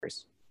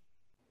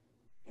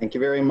Thank you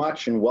very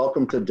much, and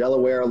welcome to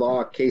Delaware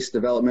Law Case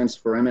Developments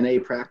for M&A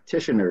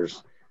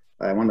Practitioners.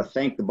 I want to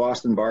thank the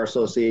Boston Bar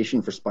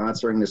Association for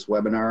sponsoring this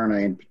webinar, and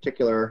I in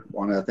particular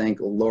want to thank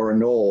Laura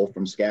Knoll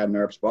from Skadden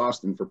Arps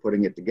Boston for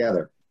putting it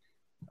together.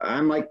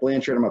 I'm Mike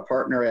Blanchard. I'm a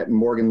partner at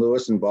Morgan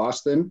Lewis in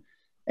Boston,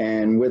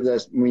 and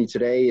with me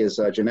today is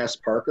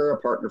Janess Parker, a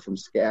partner from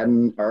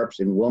Skadden Arps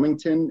in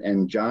Wilmington,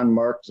 and John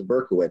Mark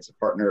Zaberkowitz, a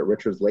partner at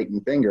Richards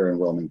Leighton Finger in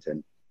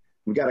Wilmington.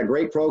 We've got a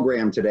great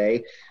program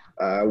today.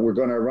 We're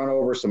going to run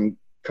over some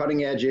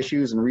cutting-edge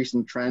issues and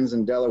recent trends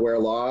in Delaware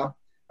law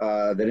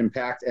that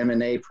impact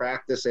M&A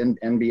practice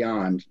and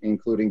beyond,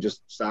 including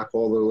just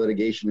stockholder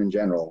litigation in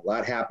general. A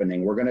lot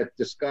happening. We're going to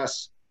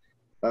discuss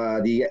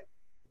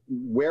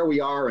where we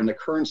are in the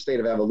current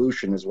state of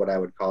evolution, is what I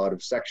would call it,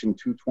 of Section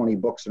 220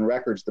 books and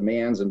records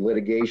demands and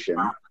litigation.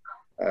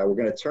 We're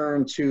going to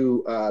turn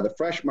to the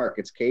Fresh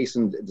Markets case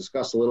and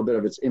discuss a little bit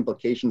of its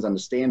implications on the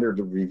standard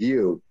of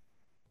review.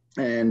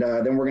 And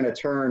then we're going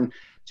to turn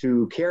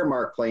to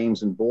Caremark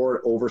claims and board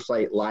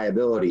oversight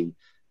liability,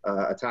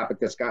 a topic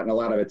that's gotten a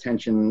lot of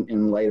attention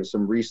in light of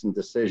some recent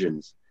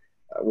decisions.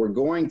 We're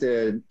going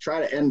to try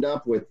to end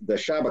up with the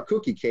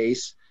Shabakuki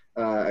case,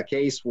 a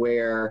case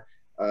where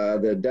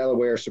the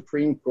Delaware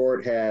Supreme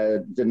Court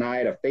had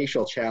denied a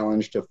facial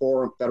challenge to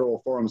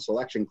federal forum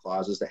selection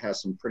clauses that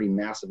has some pretty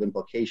massive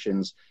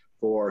implications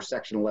for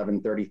Section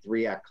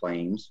 1133 Act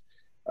claims.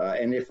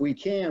 And if we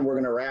can, we're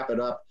going to wrap it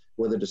up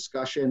with a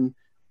discussion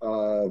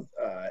of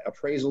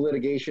appraisal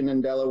litigation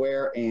in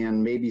Delaware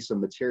and maybe some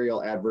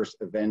material adverse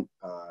event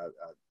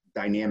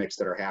dynamics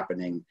that are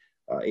happening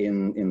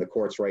in the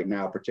courts right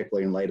now,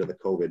 particularly in light of the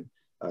COVID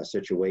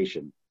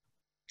situation.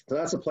 So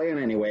that's the plan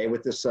anyway,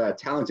 with this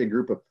talented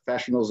group of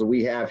professionals that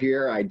we have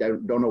here. I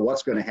don't know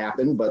what's going to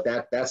happen, but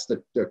that's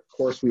the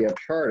course we have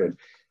charted.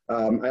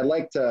 I'd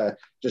like to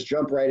just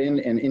jump right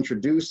in and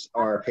introduce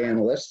our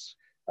panelists.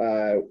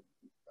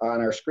 On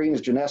our screen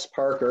is Janess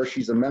Parker.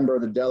 She's a member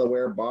of the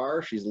Delaware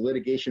Bar. She's a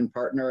litigation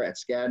partner at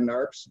Skadden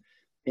Arps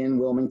in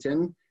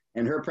Wilmington.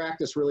 And her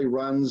practice really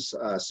runs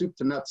soup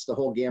to nuts, the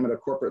whole gamut of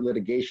corporate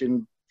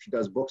litigation. She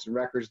does books and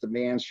records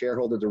demands,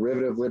 shareholder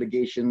derivative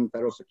litigation,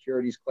 federal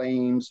securities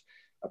claims,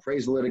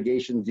 appraisal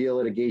litigation, deal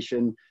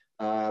litigation.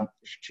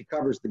 She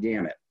covers the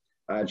gamut.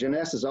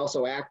 Janess is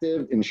also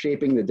active in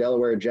shaping the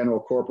Delaware General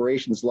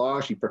Corporations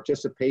Law. She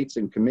participates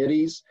in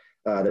committees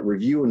that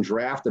review and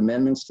draft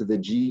amendments to the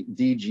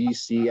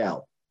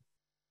DGCL.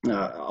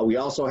 We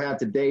also have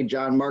today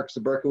John Mark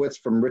Zaberkowitz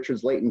from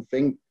Richards Leighton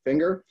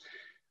Finger.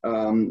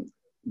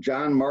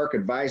 John Mark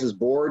advises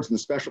boards and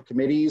special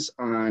committees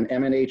on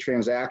M&A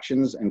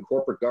transactions and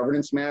corporate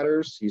governance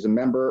matters. He's a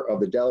member of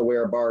the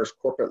Delaware Bar's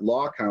Corporate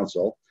Law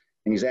Council,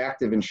 and he's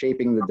active in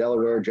shaping the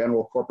Delaware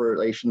General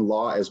Corporation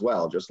Law as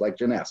well, just like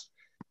Janess.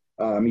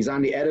 He's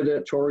on the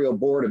editorial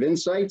board of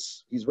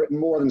Insights. He's written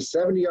more than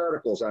 70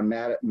 articles on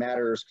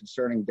matters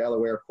concerning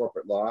Delaware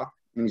corporate law,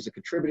 and he's a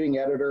contributing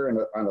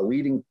editor on a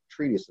leading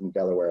treatise in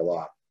Delaware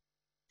law.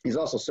 He's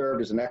also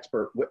served as an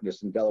expert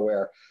witness in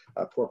Delaware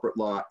corporate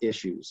law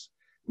issues.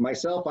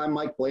 Myself, I'm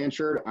Mike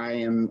Blanchard. I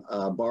am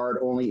barred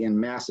only in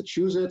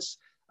Massachusetts,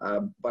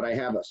 but I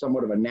have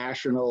somewhat of a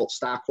national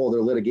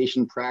stockholder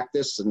litigation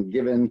practice, and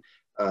given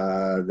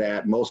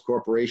that most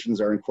corporations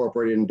are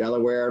incorporated in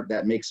Delaware,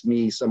 that makes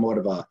me somewhat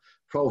of a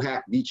pro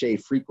hac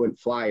vice frequent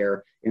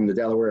flyer in the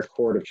Delaware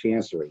Court of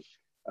Chancery.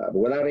 But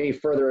without any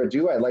further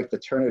ado, I'd like to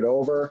turn it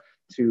over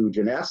to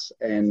Janess,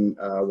 and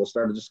we'll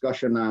start a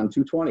discussion on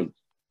 220.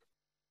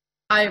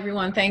 Hi,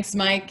 everyone. Thanks,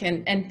 Mike,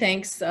 and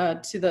thanks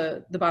to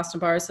the Boston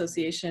Bar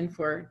Association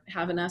for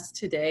having us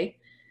today.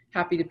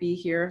 Happy to be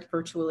here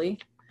virtually.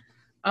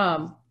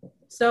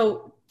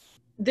 So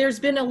there's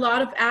been a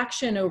lot of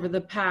action over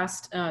the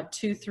past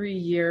 2-3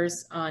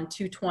 years on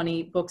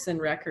 220 books and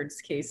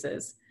records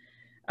cases.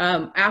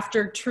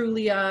 After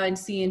Trulia and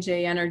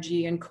C&J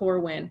Energy and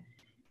Corwin,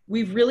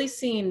 we've really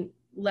seen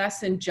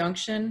less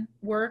injunction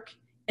work.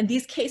 And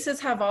these cases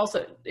have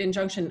also,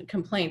 injunction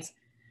complaints,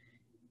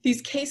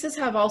 these cases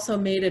have also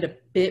made it a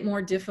bit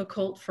more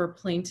difficult for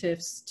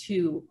plaintiffs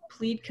to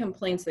plead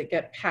complaints that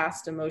get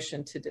past a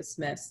motion to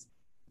dismiss.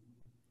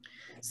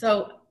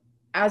 So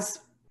as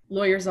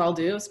lawyers all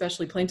do,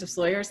 especially plaintiffs'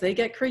 lawyers, they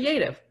get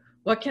creative.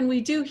 What can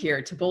we do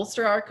here to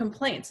bolster our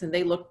complaints? And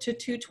they look to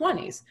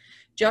 220s,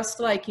 just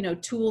like,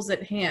 tools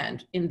at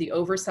hand in the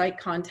oversight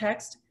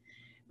context,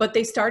 but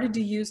they started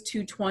to use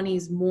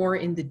 220s more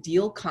in the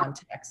deal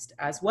context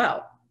as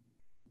well.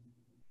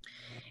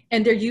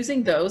 And they're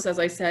using those, as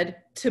I said,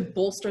 to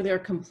bolster their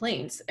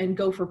complaints and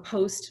go for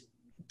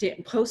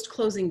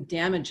post-closing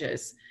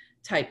damages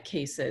type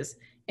cases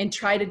and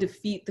try to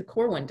defeat the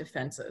Corwin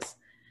defenses.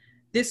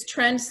 This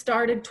trend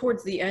started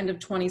towards the end of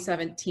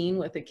 2017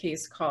 with a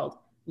case called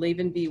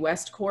Laven v.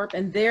 West Corp.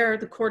 And there,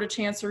 the Court of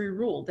Chancery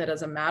ruled that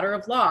as a matter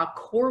of law,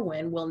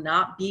 Corwin will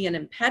not be an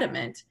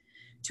impediment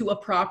to a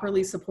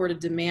properly supported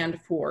demand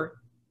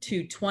for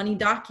 220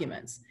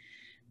 documents.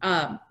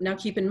 Now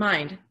keep in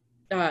mind,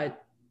 the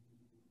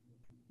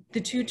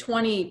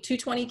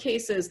 220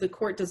 cases, the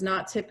court does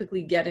not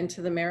typically get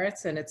into the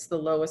merits, and it's the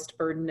lowest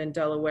burden in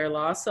Delaware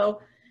law.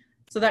 So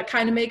So that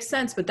kind of makes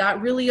sense, but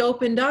that really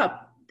opened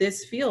up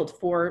this field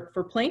for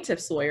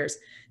plaintiffs' lawyers.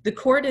 The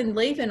court in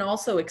Lavin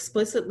also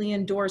explicitly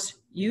endorsed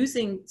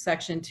using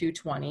Section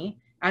 220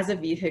 as a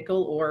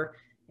vehicle, or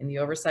in the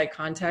oversight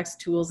context,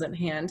 tools at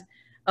hand,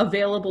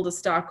 available to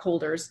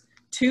stockholders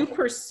to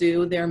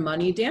pursue their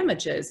money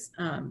damages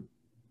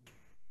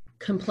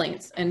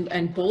complaints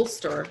and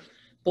bolster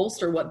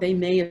what they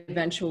may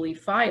eventually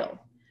file.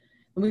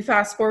 When we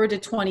fast forward to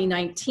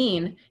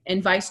 2019,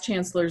 and Vice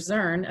Chancellor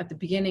Zern, at the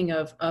beginning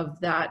of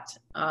that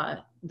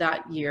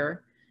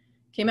year,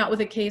 came out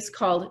with a case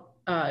called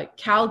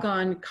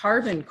Calgon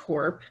Carbon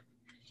Corp.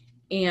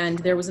 And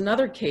there was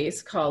another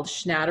case called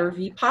Schnatter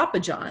v. Papa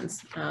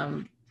John's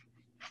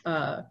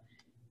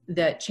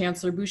that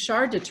Chancellor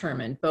Bouchard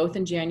determined, both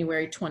in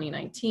January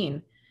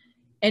 2019.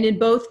 And in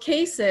both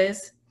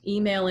cases,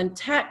 email and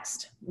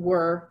text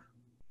were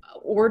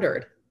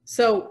ordered.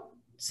 So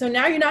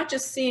now you're not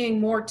just seeing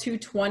more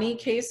 220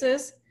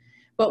 cases,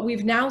 but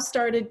we've now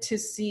started to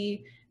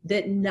see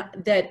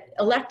that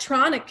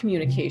electronic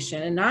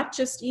communication, and not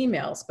just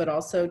emails, but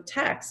also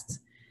texts,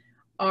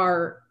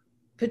 are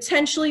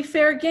potentially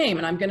fair game.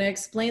 And I'm going to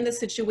explain the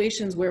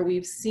situations where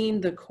we've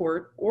seen the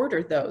court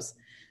order those.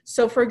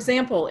 So for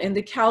example, in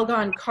the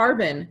Calgon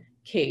Carbon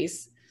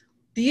case,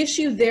 the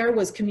issue there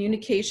was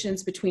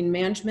communications between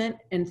management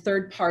and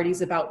third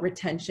parties about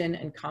retention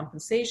and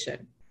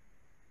compensation.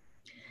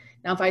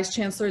 Now, Vice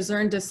Chancellor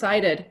Zern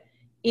decided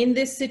in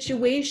this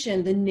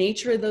situation, the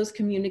nature of those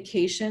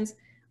communications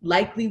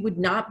likely would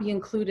not be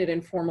included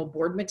in formal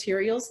board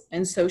materials,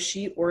 and so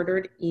she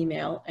ordered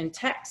email and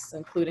texts,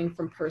 including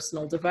from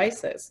personal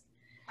devices.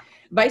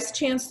 Vice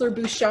Chancellor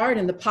Bouchard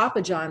in the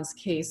Papa John's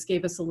case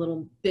gave us a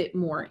little bit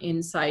more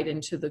insight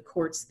into the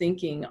court's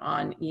thinking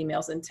on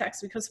emails and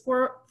texts, because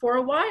for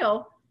a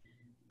while,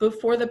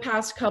 before the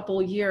past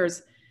couple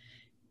years,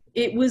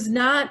 it was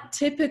not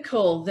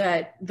typical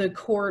that the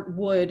court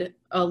would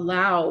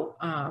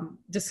allow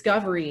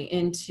discovery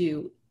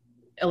into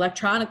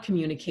electronic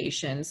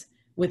communications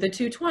with a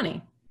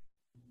 220.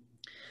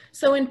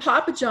 So in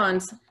Papa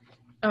John's,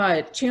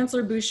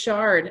 Chancellor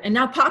Bouchard, and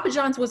now Papa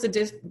John's was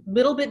a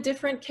little bit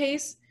different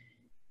case.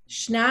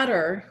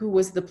 Schnatter, who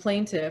was the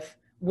plaintiff,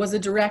 was a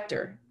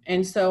director.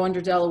 And so under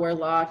Delaware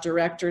law,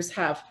 directors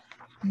have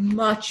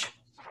much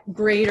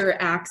greater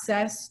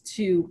access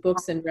to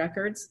books and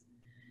records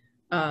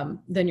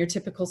than your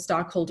typical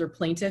stockholder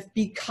plaintiff,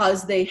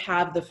 because they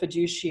have the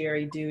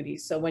fiduciary duty.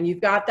 So when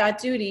you've got that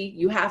duty,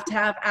 you have to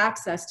have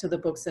access to the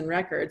books and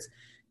records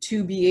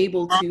to be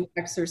able to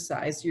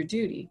exercise your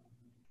duty.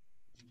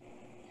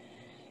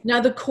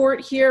 Now, the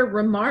court here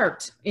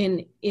remarked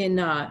in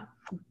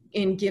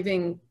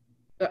giving,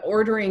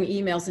 ordering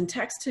emails and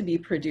texts to be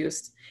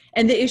produced,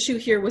 and the issue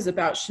here was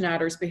about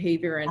Schnatter's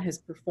behavior and his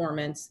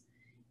performance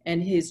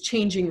and his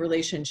changing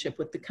relationship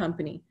with the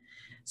company.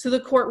 So the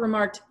court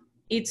remarked,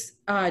 it's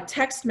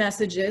text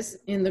messages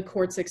in the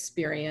court's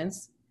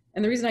experience.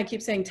 And the reason I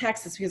keep saying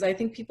text is because I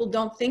think people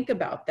don't think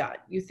about that.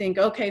 You think,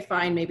 okay,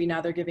 fine, maybe now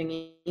they're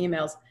giving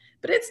emails,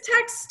 but it's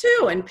text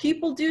too, and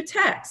people do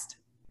text.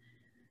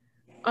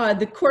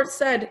 The court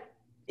said,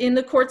 in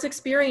the court's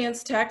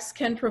experience, text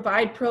can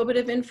provide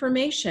probative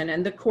information.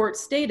 And the court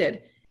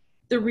stated,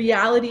 the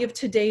reality of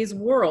today's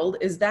world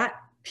is that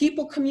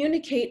people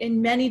communicate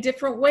in many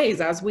different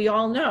ways, as we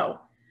all know.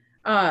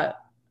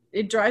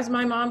 It drives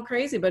my mom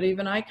crazy, but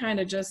even I kind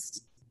of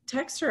just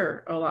text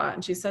her a lot.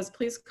 And she says,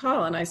 please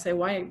call. And I say,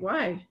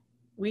 why?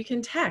 We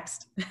can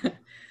text.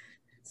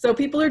 So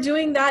people are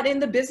doing that in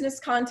the business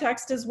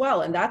context as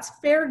well. And that's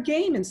fair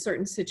game in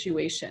certain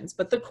situations.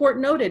 But the court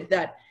noted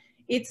that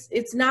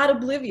it's not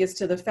oblivious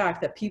to the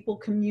fact that people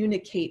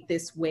communicate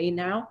this way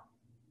now.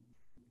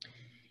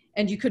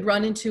 And you could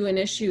run into an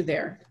issue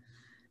there.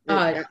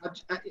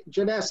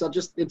 Janess, I'll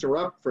just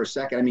interrupt for a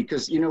second. I mean,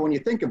 because, you know, when you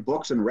think of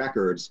books and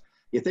records,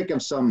 you think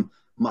of some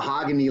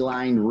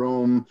mahogany-lined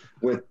room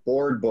with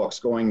board books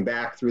going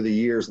back through the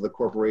years of the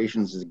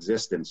corporation's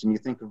existence. And you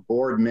think of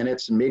board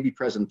minutes and maybe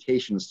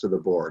presentations to the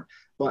board.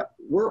 But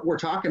we're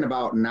talking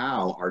about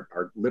now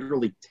are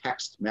literally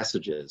text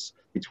messages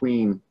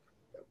between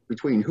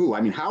who?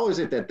 I mean, how is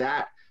it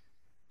that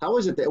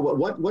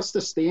what's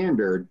the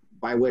standard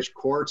by which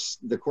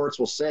the courts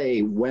will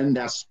say when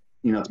that's,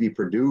 you know, to be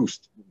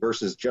produced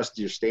versus just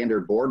your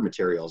standard board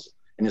materials?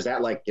 And is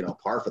that like, you know,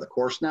 par for the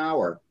course now,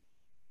 or?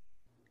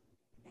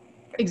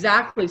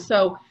 Exactly.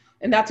 So,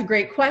 and that's a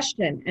great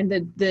question. And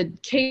the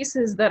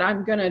cases that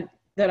I'm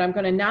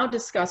gonna now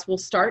discuss will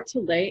start to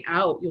lay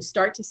out, you'll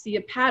start to see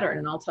a pattern.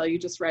 And I'll tell you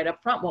just right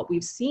up front, what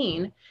we've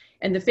seen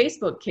in the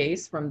Facebook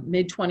case from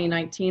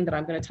mid-2019 that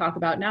I'm going to talk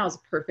about now is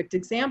a perfect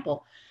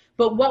example.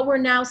 But what we're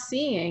now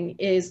seeing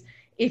is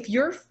if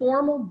your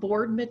formal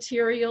board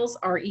materials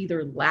are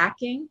either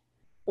lacking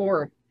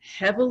or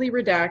heavily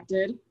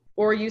redacted,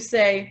 or you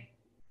say,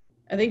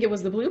 I think it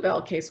was the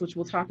Bluebell case, which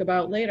we'll talk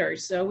about later,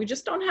 so we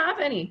just don't have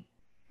any,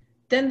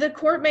 then the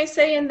court may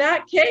say in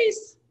that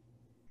case,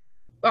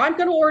 well, I'm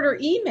going to order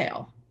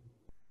email.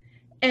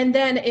 And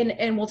then,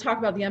 and we'll talk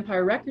about the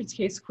Empire Records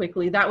case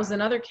quickly. That was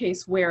another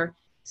case where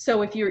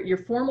So if your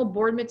formal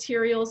board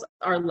materials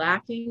are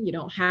lacking, you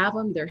don't have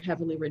them, they're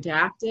heavily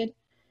redacted,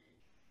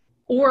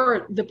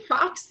 or the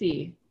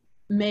proxy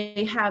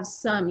may have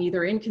some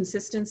either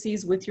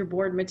inconsistencies with your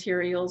board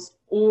materials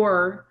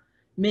or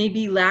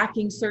maybe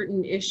lacking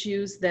certain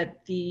issues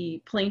that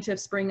the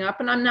plaintiffs bring up.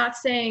 And I'm not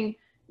saying,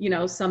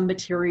 some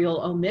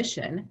material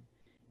omission,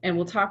 and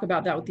we'll talk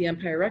about that with the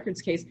Empire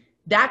Records case.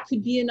 That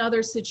could be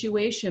another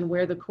situation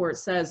where the court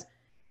says,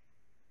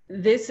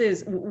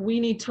 we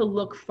need to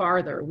look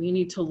farther. We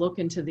need to look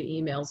into the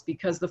emails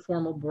because the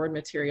formal board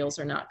materials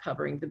are not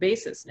covering the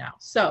basis now.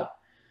 So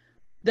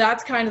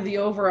that's kind of the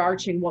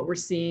overarching what we're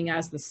seeing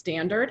as the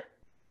standard.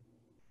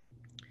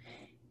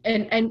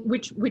 And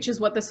which is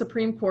what the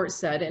Supreme Court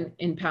said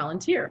in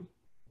Palantir.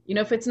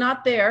 If it's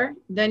not there,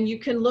 then you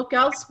can look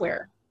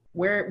elsewhere.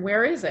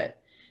 Where is it?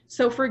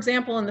 So for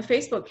example, in the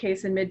Facebook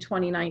case in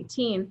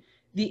mid-2019,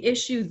 the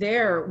issue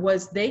there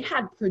was they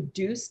had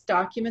produced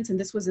documents, and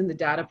this was in the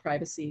data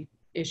privacy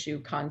issue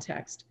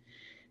context.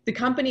 The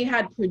company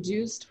had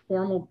produced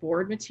formal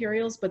board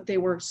materials, but they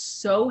were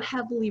so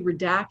heavily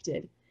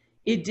redacted,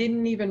 it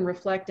didn't even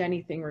reflect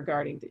anything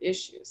regarding the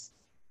issues.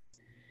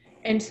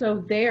 And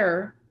so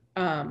there,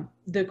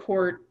 the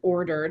court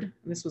ordered,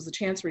 this was the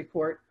Chancery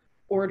Court,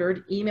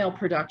 ordered email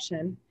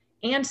production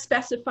and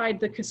specified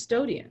the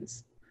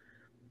custodians.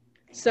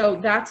 So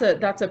that's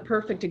a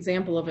perfect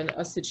example of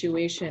a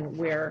situation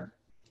where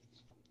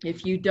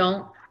if you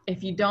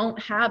don't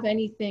have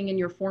anything in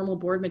your formal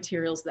board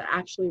materials that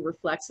actually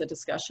reflects a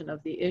discussion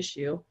of the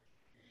issue,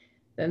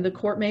 then the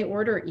court may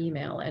order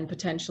email and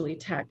potentially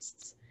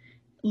texts.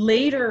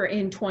 Later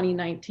in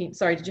 2019,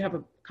 sorry, did you have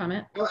a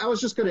comment? I was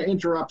just going to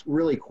interrupt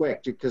really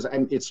quick because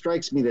it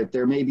strikes me that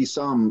there may be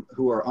some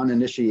who are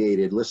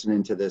uninitiated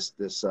listening to this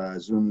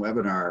Zoom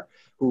webinar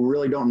who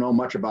really don't know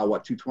much about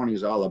what 220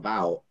 is all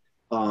about.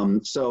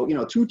 So,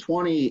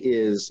 220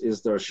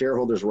 is the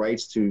shareholders'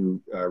 rights to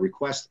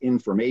request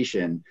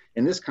information.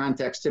 In this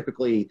context,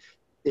 typically,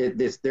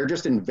 they're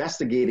just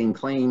investigating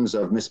claims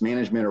of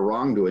mismanagement or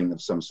wrongdoing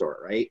of some sort,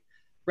 right?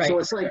 Right. So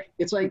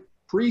it's like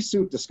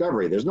pre-suit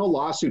discovery. There's no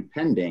lawsuit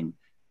pending.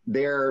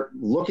 They're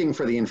looking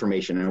for the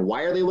information. And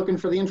why are they looking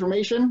for the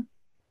information?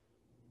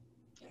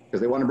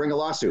 Because they want to bring a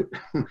lawsuit.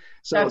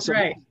 That's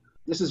right.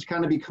 This has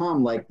kind of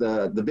become like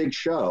the big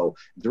show.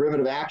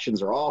 Derivative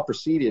actions are all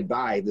preceded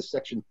by the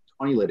Section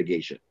 20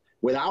 litigation.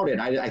 Without it,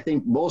 I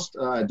think most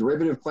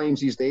derivative claims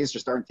these days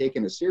just aren't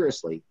taken as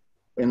seriously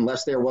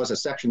unless there was a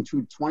Section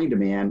 220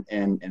 demand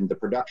and the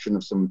production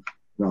of some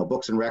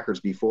books and records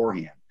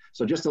beforehand.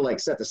 So just to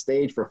set the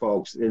stage for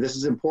folks, this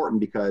is important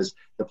because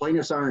the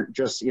plaintiffs aren't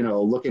just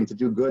looking to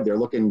do good; they're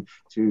looking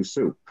to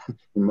sue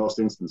in most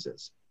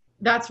instances.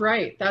 That's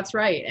right. That's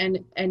right.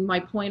 And my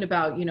point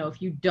about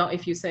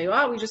if you say,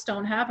 well, we just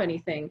don't have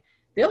anything,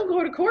 they'll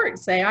go to court and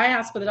say, I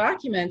asked for the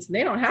documents and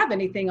they don't have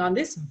anything on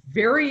this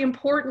very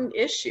important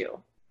issue.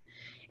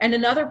 And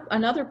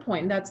another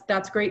point,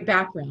 that's great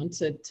background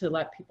to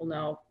let people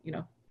know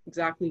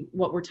exactly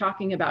what we're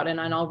talking about. And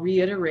I'll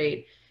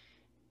reiterate,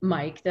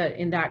 Mike, that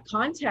in that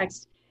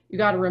context, you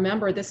got to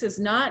remember it's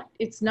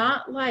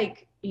not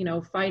like,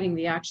 fighting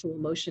the actual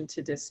motion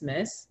to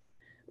dismiss.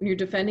 When you're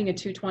defending a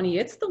 220,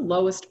 it's the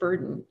lowest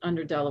burden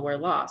under Delaware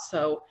law.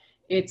 So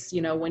it's,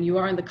 when you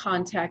are in the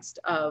context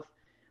of,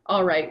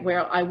 all right,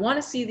 well, I want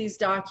to see these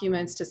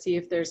documents to see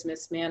if there's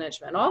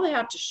mismanagement. All they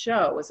have to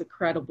show is a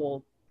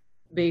credible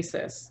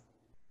basis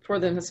for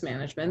the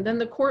mismanagement. Then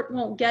the court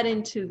won't get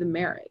into the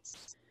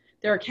merits.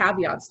 There are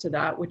caveats to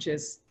that, which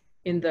is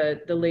in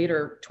the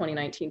later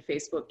 2019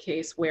 Facebook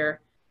case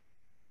where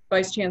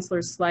Vice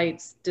Chancellor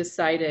Slights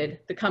decided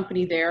the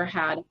company there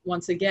had,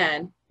 once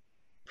again,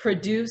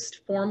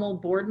 produced formal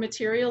board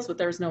materials, but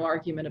there was no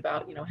argument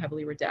about,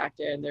 heavily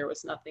redacted, and there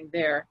was nothing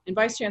there. And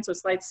Vice Chancellor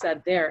Slights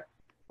said there,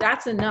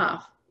 that's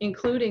enough,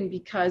 including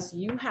because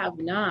you have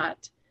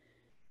not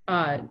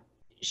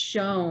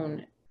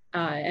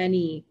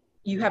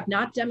you have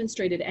not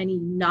demonstrated any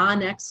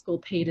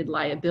non-exculpated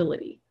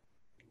liability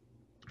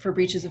for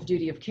breaches of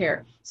duty of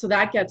care. So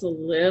that gets a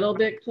little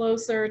bit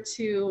closer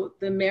to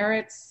the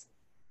merits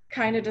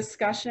kind of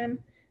discussion,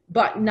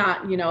 but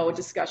not, a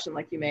discussion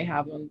like you may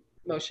have on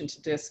motion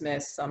to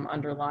dismiss, some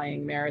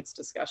underlying merits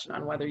discussion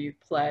on whether you've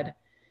pled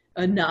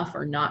enough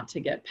or not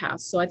to get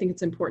passed. So I think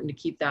it's important to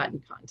keep that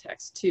in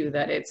context too,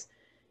 that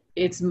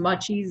it's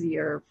much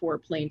easier for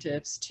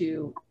plaintiffs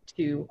to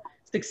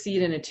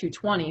succeed in a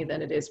 220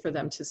 than it is for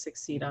them to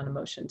succeed on a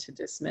motion to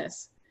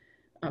dismiss.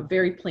 A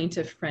very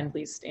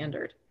plaintiff-friendly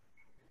standard.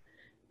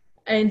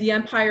 In the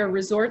Empire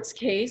Resorts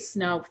case,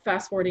 now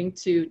fast forwarding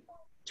to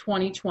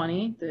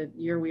 2020, the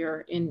year we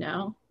are in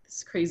now,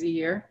 this crazy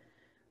year.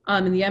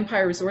 In the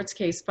Empire Resorts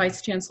case,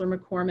 Vice Chancellor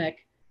McCormick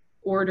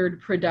ordered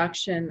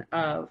production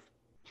of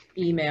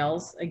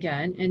emails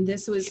again, and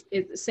this was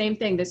the same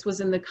thing. This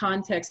was in the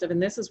context of,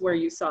 and this is where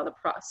you saw the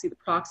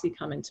proxy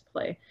come into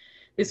play.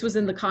 This was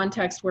in the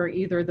context where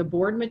either the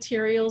board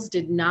materials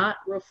did not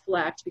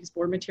reflect, because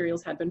board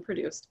materials had been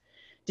produced,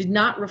 did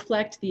not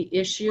reflect the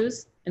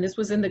issues, and this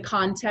was in the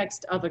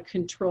context of a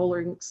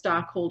controlling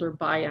stockholder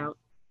buyout,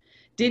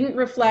 didn't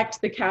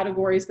reflect the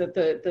categories that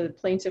the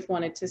plaintiff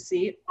wanted to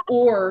see,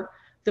 or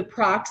the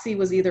proxy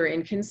was either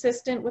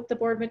inconsistent with the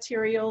board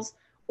materials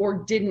or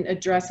didn't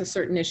address a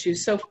certain issue.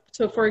 So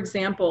for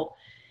example,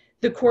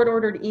 the court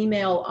ordered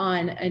email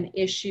on an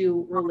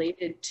issue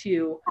related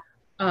to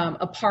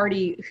a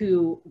party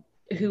who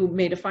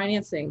made a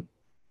financing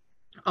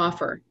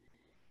offer.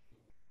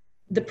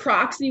 The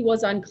proxy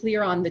was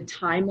unclear on the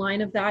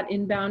timeline of that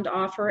inbound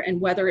offer and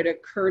whether it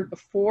occurred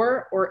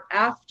before or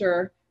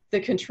after the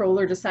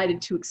controller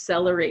decided to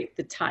accelerate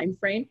the time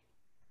frame.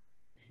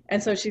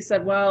 And so she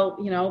said, well,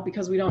 you know,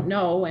 because we don't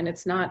know and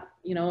it's not,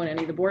 you know, in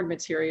any of the board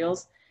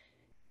materials,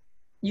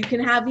 you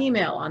can have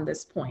email on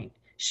this point.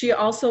 She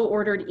also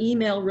ordered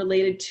email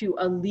related to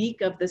a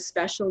leak of the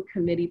special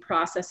committee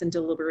process and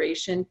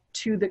deliberation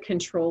to the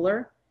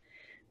controller,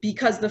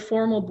 because the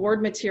formal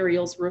board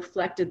materials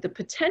reflected the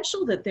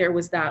potential that there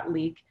was that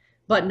leak,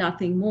 but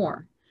nothing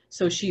more.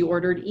 So she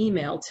ordered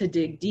email to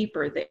dig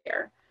deeper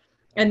there.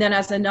 And then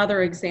as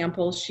another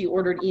example, she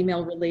ordered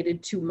email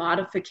related to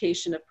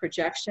modification of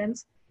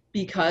projections,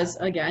 because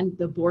again,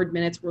 the board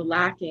minutes were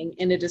lacking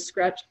in a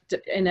description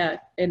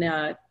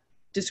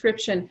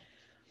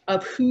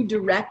of who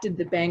directed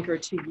the banker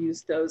to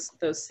use those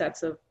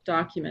sets of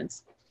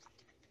documents.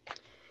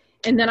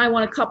 And then I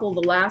want to couple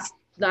the last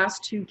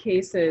two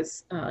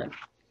cases I'm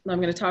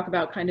going to talk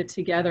about kind of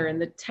together. In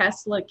the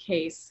Tesla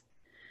case,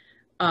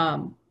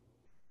 also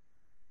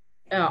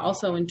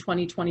in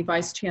 2020,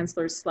 Vice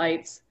Chancellor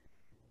Slights,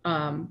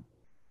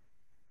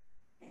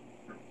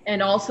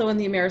 and also in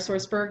the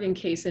AmerisourceBergen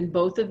case. In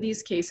both of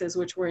these cases,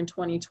 which were in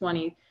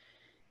 2020,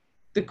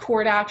 the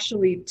court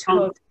actually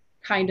took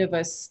kind of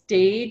a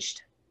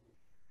staged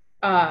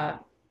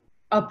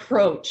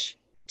approach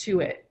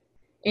to it.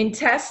 In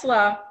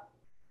Tesla,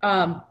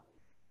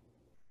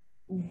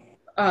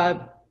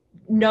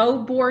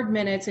 no board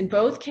minutes in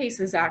both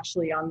cases,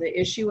 actually, on the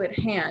issue at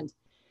hand,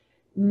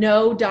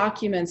 no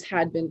documents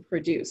had been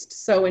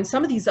produced. So in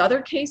some of these other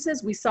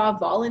cases, we saw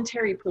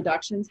voluntary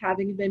productions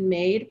having been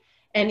made,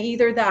 and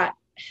either that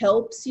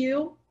helps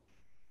you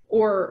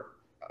or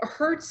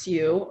hurts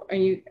you,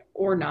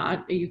 or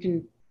not. You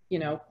can, you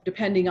know,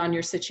 depending on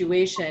your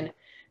situation,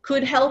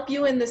 could help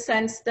you in the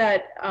sense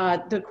that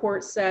the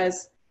court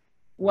says,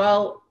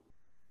 well,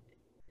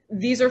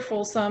 these are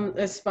fulsome,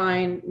 that's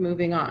fine,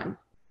 moving on.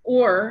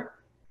 Or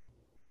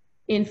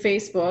in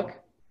Facebook,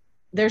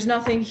 there's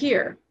nothing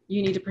here,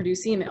 you need to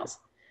produce emails.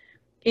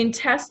 In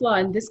Tesla,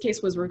 and this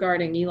case was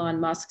regarding Elon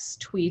Musk's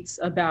tweets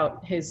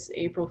about his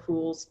April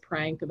Fool's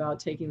prank about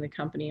taking the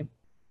company,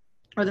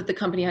 or that the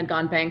company had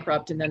gone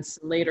bankrupt, and then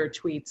some later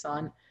tweets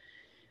on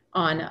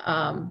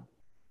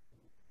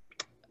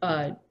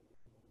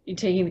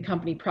taking the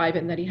company private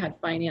and that he had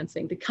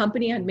financing. The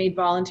company had made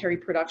voluntary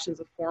productions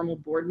of formal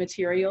board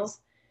materials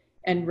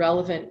and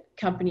relevant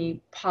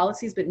company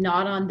policies, but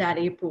not on that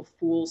April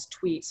Fool's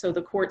tweet. So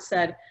the court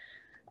said,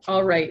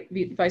 all right,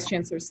 Vice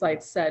Chancellor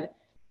Slights said,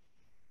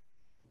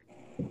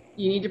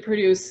 you need to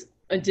produce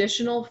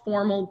additional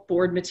formal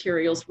board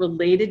materials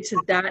related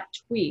to that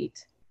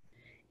tweet.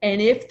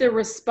 And if the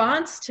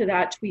response to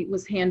that tweet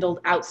was handled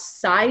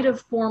outside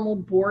of formal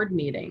board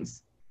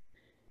meetings,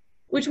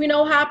 which we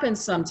know happens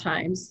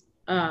sometimes,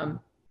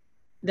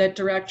 that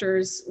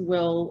directors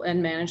will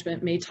and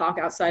management may talk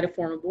outside of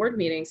formal board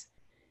meetings.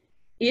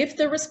 If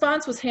the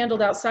response was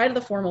handled outside of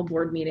the formal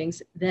board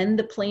meetings, then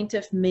the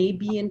plaintiff may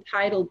be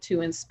entitled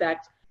to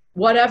inspect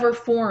whatever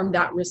form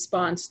that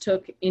response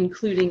took,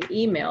 including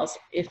emails,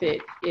 if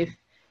it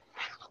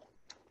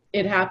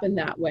happened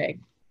that way.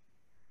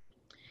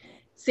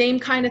 Same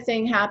kind of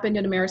thing happened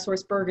in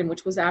AmerisourceBergen,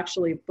 which was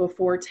actually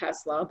before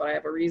Tesla, but I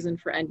have a reason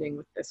for ending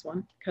with this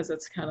one because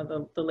it's kind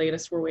of the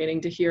latest we're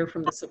waiting to hear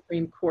from the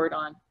Supreme Court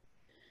on.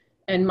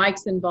 And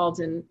Mike's involved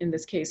in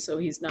this case, so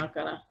he's not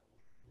gonna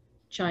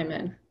chime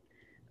in.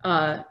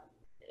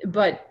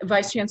 But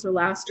Vice Chancellor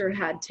Laster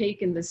had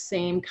taken the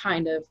same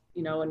kind of,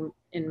 you know,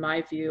 in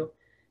my view,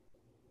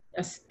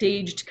 a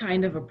staged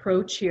kind of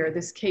approach here.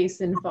 This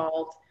case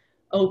involved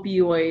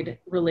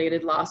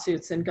opioid-related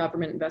lawsuits and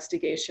government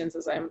investigations,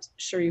 as I'm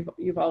sure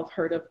you've all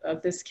heard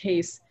of this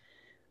case.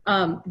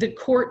 The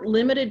court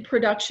limited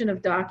production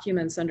of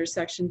documents under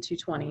Section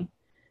 220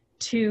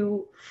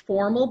 to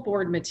formal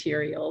board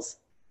materials,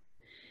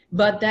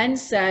 but then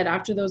said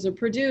after those are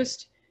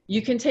produced,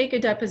 you can take a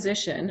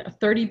deposition, a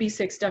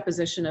 30B6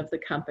 deposition of the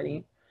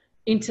company,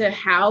 into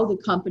how the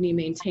company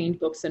maintained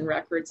books and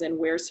records and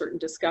where certain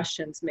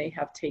discussions may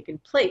have taken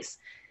place.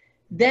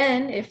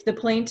 Then, if the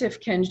plaintiff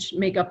can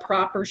make a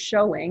proper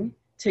showing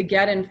to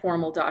get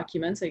informal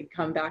documents, they can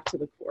come back to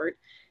the court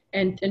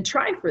and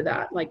try for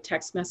that, like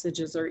text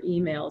messages or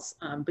emails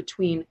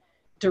between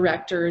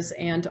directors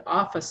and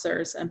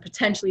officers, and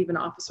potentially even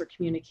officer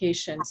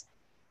communications.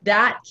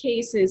 That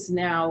case is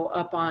now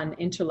up on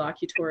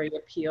interlocutory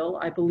appeal.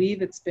 I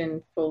believe it's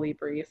been fully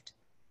briefed.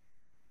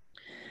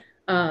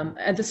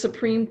 At the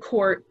Supreme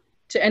Court,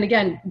 and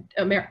again,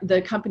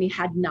 the company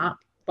had not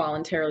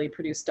voluntarily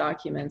produced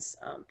documents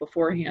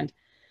beforehand.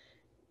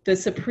 The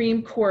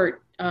Supreme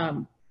Court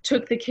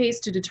took the case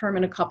to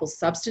determine a couple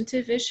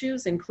substantive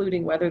issues,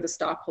 including whether the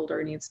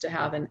stockholder needs to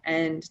have an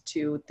end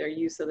to their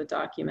use of the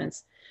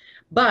documents.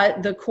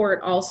 But the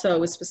court also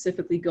was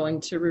specifically going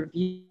to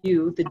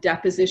review the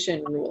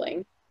deposition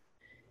ruling,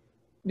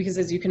 because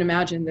as you can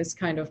imagine, this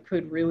kind of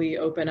could really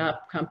open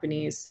up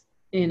companies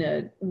in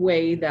a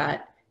way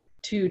that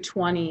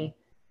 220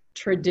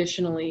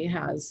 traditionally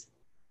has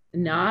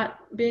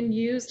not been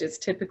used. It's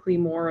typically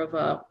more of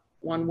a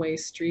one-way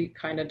street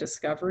kind of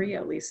discovery,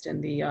 at least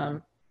in the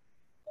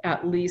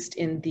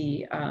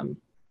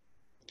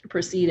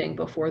proceeding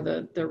before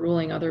the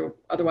ruling.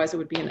 Otherwise, it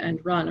would be an end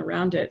run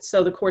around it.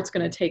 So the court's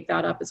going to take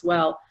that up as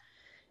well,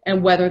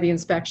 and whether the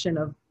inspection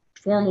of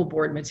formal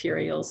board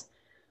materials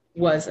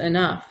was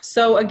enough.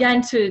 So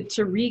again, to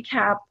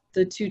recap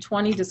the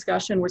 220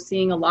 discussion, we're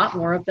seeing a lot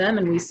more of them,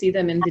 and we see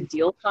them in the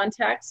deal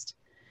context.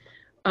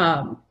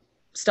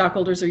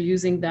 Stockholders are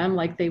using them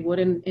like they would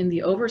in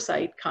the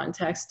oversight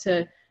context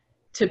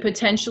to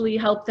potentially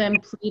help them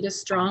plead a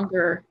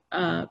stronger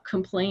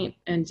complaint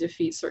and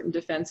defeat certain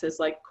defenses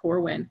like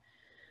Corwin.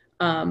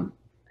 And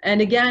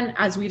again,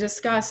 as we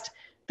discussed,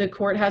 the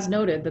court has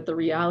noted that the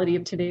reality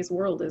of today's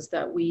world is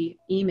that we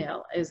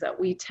email, is that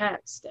we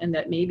text, and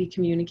that maybe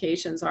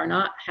communications are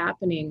not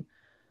happening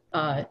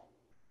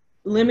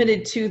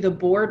limited to the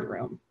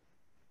boardroom.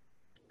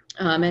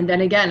 And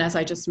then again, as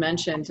I just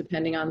mentioned,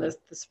 depending on the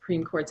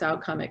Supreme Court's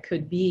outcome, it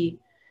could be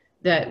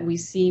that we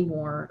see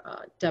more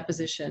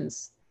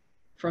depositions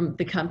from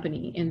the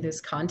company in this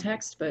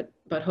context,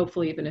 but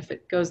hopefully, even if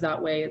it goes that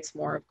way, it's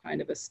more of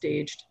kind of a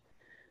staged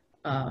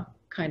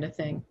kind of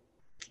thing.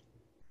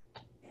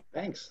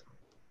 Thanks.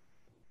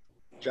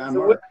 John So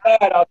Mark. with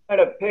that, I'll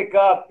kind of pick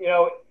up,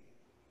 a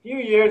few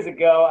years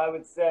ago, I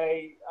would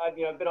say, I've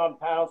been on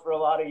panels for a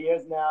lot of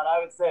years now, and I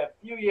would say a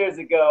few years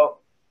ago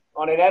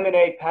on an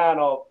M&A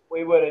panel,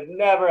 we would have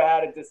never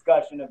had a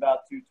discussion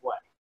about 220.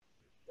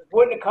 It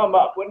wouldn't have come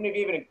up, wouldn't have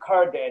even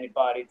occurred to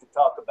anybody to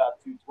talk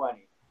about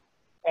 220.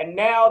 And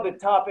now the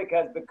topic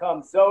has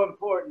become so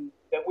important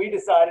that we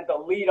decided to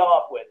lead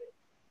off with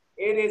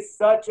it. It is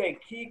such a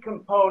key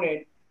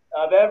component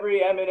of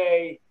every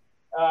M&A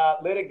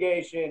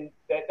litigation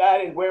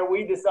that is where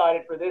we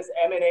decided for this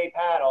M&A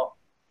panel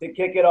to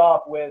kick it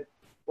off with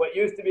what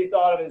used to be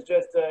thought of as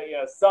just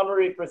a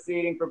summary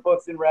proceeding for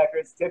books and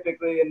records,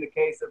 typically in the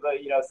case of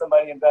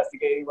somebody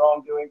investigating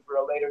wrongdoing for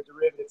a later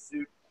derivative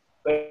suit.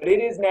 But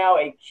it is now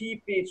a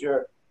key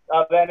feature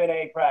of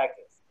M&A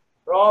practice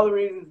for all the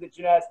reasons that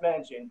Jeanette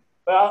mentioned.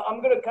 But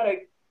I'm going to kind of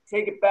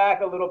take it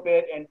back a little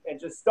bit and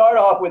just start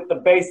off with the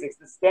basics,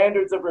 the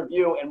standards of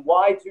review, and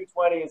why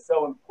 220 is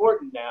so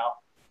important now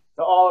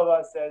to all of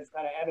us as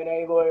kind of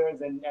M&A lawyers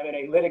and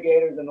M&A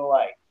litigators and the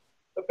like.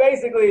 But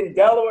basically, in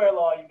Delaware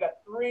law, you've got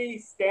 3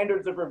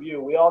 standards of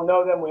review. We all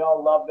know them. We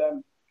all love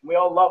them. We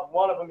all love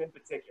one of them in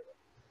particular.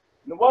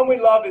 And the one we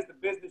love is the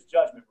business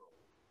judgment rule.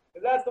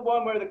 Because that's the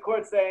one where the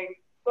court's saying,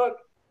 look,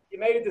 you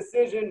made a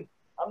decision.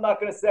 I'm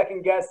not going to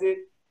second guess it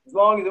as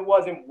long as it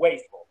wasn't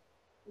wasteful.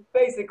 That's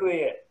basically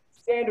it.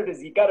 Standard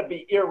is you got to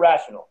be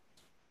irrational.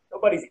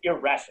 Nobody's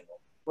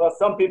irrational. Well,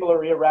 some people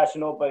are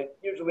irrational, but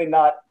usually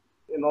not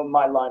in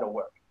my line of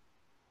work.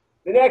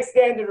 The next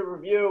standard of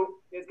review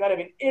is kind of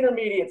an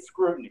intermediate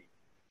scrutiny.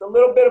 It's a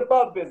little bit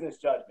above business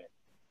judgment.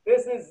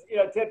 This is,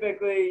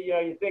 typically,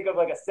 you think of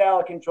like a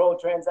salad control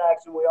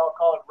transaction. We all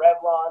call it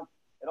Revlon.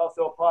 It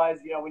also applies,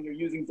 when you're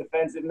using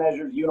defensive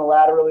measures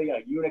unilaterally in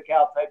a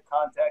unical type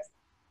context.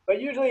 But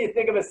usually you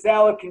think of a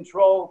salad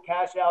control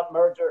cash out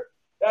merger.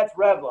 That's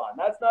Revlon.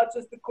 That's not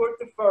just the court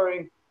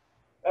deferring.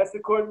 That's the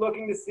court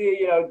looking to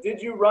see,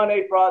 did you run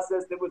a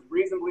process that was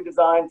reasonably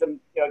designed to,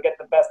 get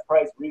the best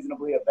price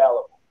reasonably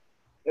available?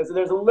 So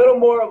there's a little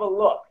more of a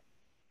look.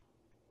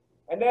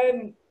 And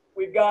then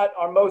we've got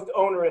our most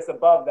onerous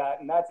above that,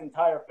 and that's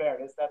entire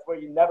fairness. That's where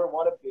you never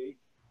want to be.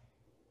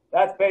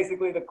 That's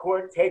basically the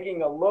court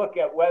taking a look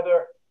at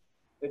whether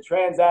the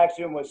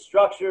transaction was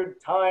structured,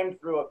 timed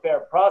through a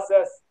fair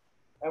process,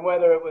 and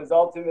whether it was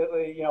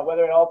ultimately,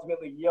 whether it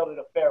ultimately yielded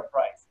a fair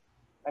price.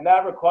 And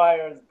that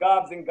requires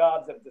gobs and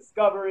gobs of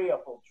discovery, a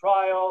full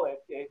trial,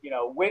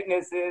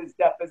 witnesses,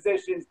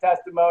 depositions,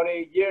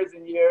 testimony, years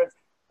and years.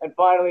 And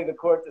finally, the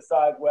court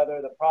decides whether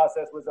the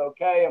process was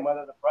okay and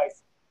whether the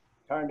price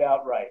turned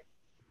out right.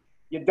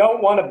 You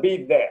don't want to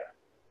be there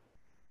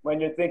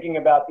when you're thinking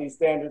about these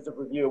standards of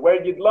review.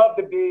 Where you'd love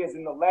to be is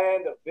in the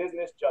land of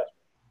business judgment.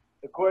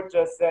 The court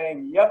just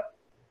saying, yep,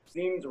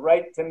 seems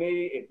right to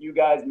me if you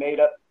guys made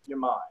up your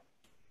mind.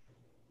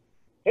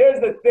 Here's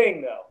the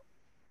thing, though.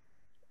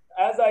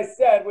 As I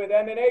said, with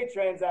M&A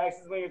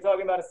transactions, when you're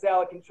talking about a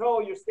salad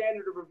control, your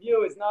standard of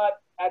review is not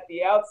at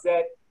the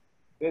outset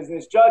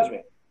business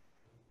judgment.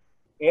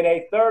 In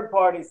a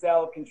third-party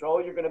salad control,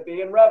 you're going to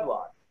be in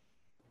Revlon.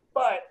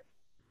 But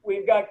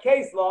we've got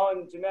case law,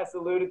 and Janessa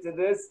alluded to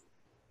this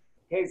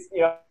case,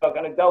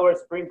 kind of Delaware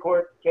Supreme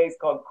Court case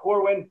called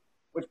Corwin,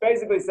 which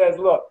basically says,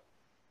 look,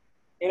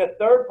 in a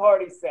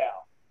third-party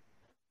sale,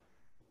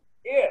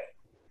 if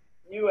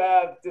you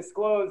have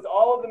disclosed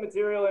all of the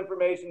material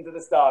information to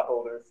the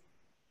stockholders,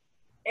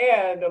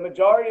 and a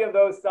majority of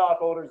those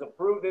stockholders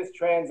approve this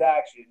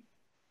transaction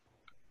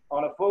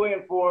on a fully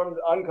informed,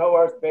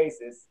 uncoerced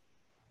basis,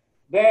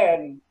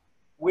 then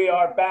we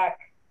are back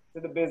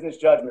to the business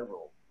judgment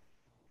rule.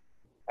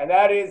 And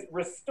that is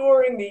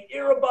restoring the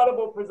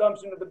irrebuttable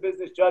presumption of the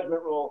business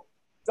judgment rule,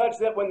 such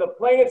that when the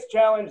plaintiffs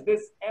challenge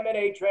this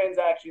M&A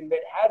transaction that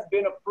has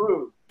been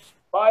approved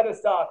by the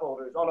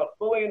stockholders on a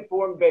fully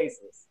informed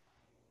basis,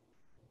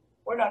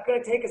 we're not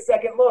going to take a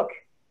second look.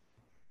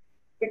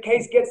 The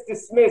case gets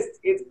dismissed.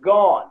 It's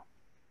gone.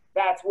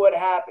 That's what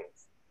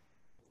happens.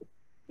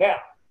 Now,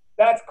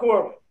 that's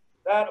Corwin.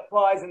 That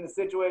applies in the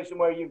situation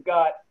where you've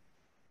got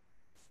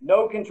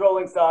no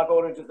controlling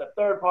stockholder, just a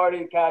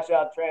third-party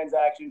cash-out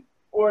transaction,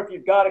 or if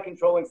you've got a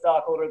controlling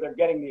stockholder, they're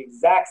getting the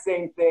exact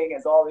same thing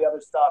as all the other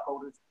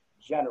stockholders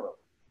generally.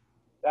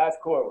 That's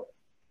Corwin.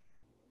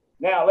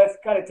 Now, let's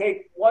kind of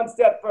take one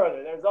step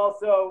further. There's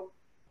also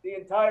the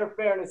entire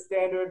fairness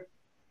standard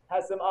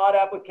has some odd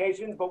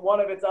applications, but one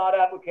of its odd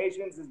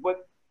applications is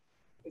what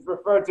is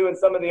referred to in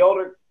some of the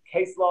older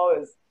case law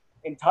as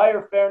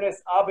entire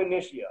fairness ab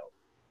initio,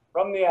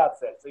 from the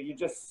outset. So you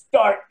just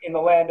start in the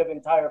land of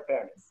entire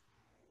fairness.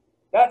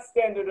 That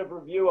standard of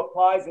review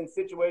applies in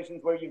situations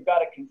where you've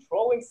got a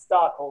controlling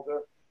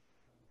stockholder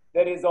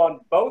that is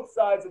on both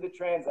sides of the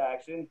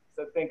transaction.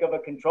 So think of a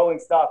controlling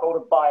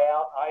stockholder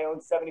buyout. I own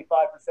 75%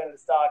 of the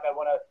stock. I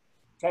want to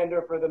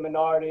tender for the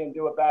minority and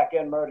do a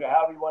back-end merger,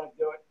 however you want to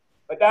do it.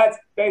 But that's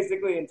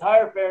basically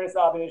entire fairness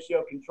ab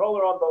initio,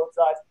 controller on both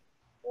sides.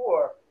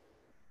 Or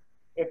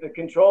if the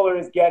controller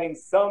is getting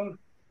some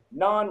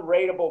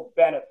non-ratable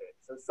benefit,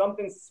 so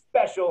something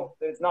special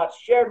that is not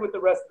shared with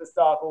the rest of the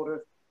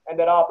stockholders and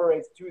that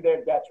operates to their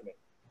detriment.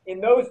 In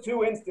those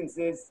two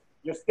instances,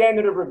 your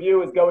standard of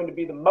review is going to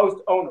be the most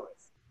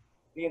onerous,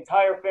 the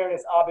entire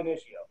fairness ab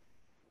initio.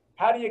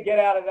 How do you get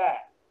out of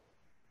that?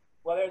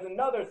 Well, there's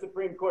another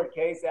Supreme Court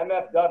case,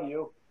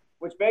 MFW,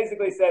 which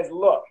basically says,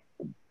 look,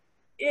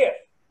 if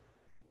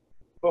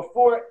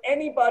before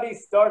anybody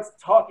starts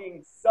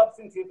talking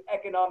substantive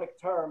economic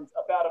terms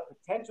about a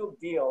potential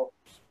deal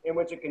in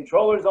which a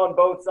controller is on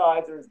both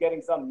sides or is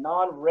getting some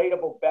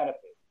non-ratable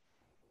benefit,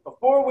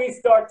 before we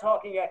start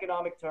talking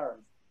economic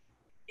terms,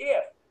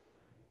 if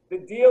the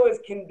deal is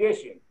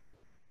conditioned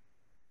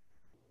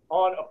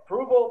on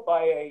approval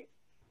by a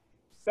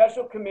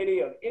special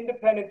committee of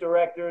independent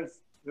directors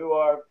who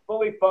are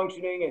fully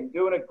functioning and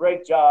doing a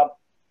great job,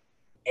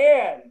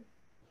 and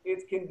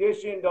it's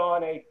conditioned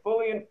on a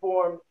fully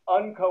informed,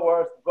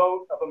 uncoerced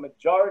vote of a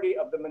majority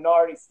of the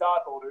minority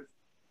stockholders,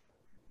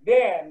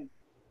 then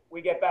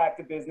we get back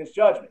to business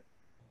judgment.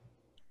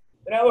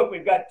 Now, look,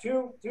 we've got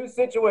two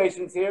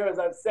situations here. As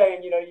I was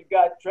saying, you've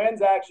got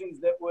transactions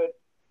that would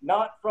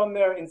not from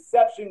their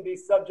inception be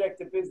subject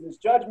to business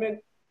judgment,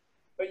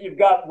 but you've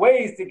got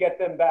ways to get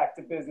them back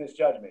to business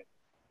judgment.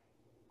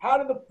 How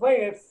do the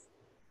plaintiffs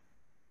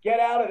get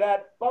out of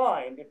that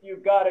bind if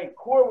you've got a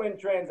Corwin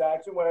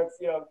transaction where it's,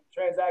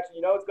 transaction,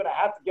 it's going to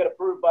have to get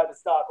approved by the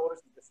stockholders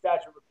because the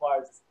statute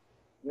requires,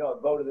 a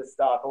vote of the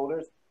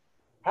stockholders.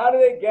 How do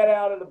they get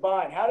out of the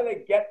bind? How do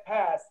they get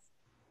past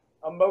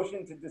a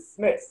motion to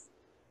dismiss?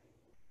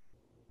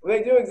 Well,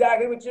 they do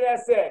exactly what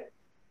Jeanette said.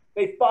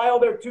 They file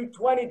their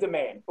 220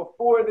 demand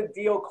before the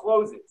deal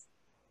closes.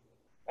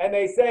 And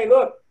they say,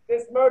 look,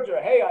 this merger,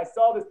 hey, I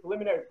saw this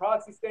preliminary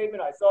proxy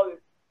statement. I saw that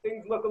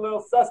things look a little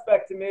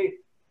suspect to me.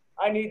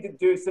 I need to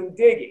do some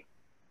digging.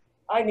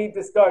 I need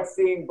to start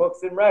seeing books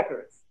and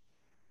records.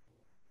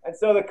 And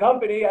so the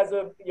company, as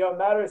a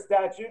matter of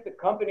statute, the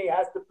company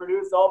has to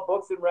produce all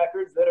books and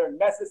records that are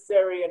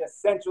necessary and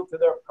essential to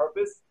their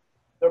purpose.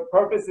 Their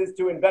purpose is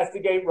to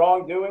investigate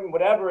wrongdoing,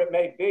 whatever it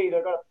may be.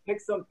 They're going to pick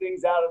some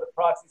things out of the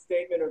proxy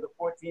statement or the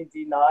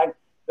 14D9.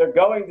 They're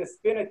going to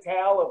spin a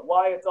tale of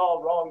why it's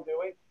all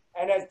wrongdoing.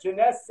 And as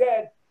Jeanette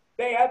said,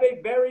 they have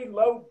a very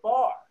low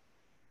bar.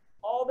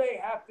 All they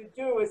have to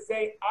do is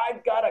say,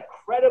 I've got a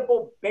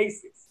credible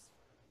basis.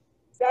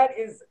 That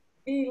is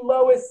the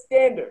lowest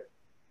standard.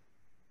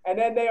 And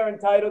then they are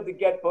entitled to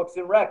get books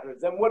and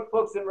records. And what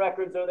books and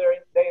records are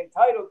they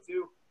entitled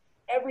to?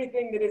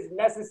 Everything that is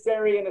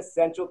necessary and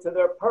essential to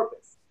their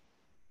purpose.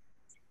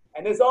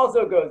 And this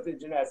also goes to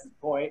Jeanette's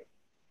point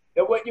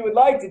that what you would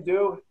like to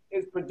do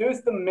is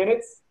produce the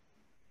minutes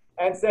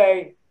and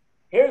say,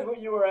 here's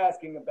what you were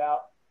asking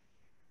about.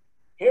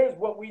 Here's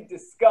what we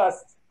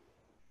discussed.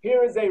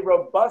 Here is a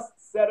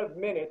robust set of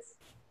minutes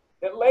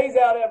that lays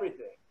out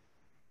everything.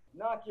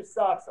 Knock your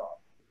socks off.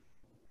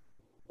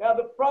 Now,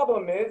 the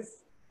problem is,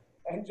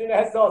 and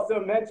Jeanette's also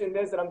mentioned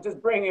this, and I'm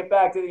just bringing it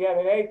back to the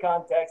M&A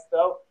context,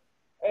 though,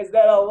 is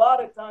that a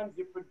lot of times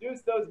you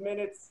produce those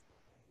minutes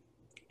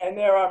and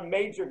there are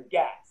major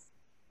gaps.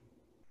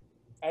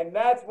 And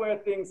that's where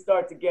things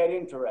start to get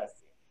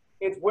interesting.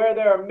 It's where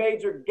there are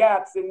major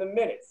gaps in the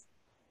minutes.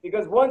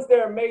 Because once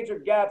there are major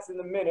gaps in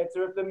the minutes,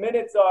 or if the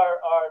minutes are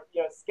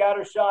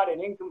scattershot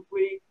and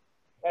incomplete,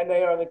 and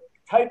they are the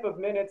type of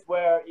minutes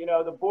where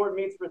the board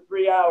meets for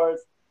 3 hours,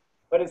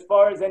 but as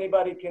far as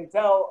anybody can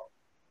tell,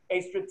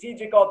 a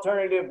strategic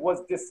alternative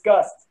was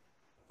discussed,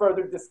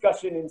 further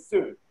discussion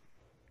ensued.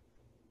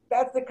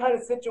 that's the kind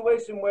of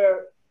situation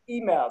where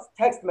emails,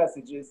 text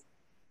messages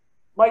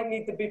might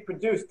need to be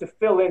produced to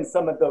fill in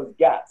some of those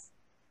gaps.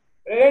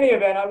 But in any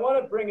event, I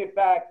want to bring it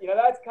back.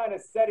 That's kind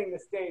of setting the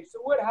stage. So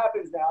what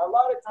happens now? A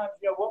lot of times,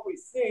 what we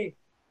see,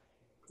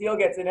 deal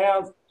gets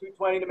announced,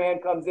 220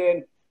 demand comes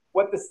in.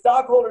 What the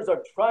stockholder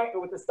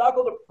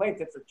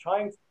plaintiffs are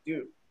trying to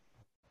do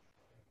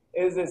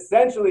is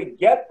essentially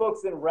get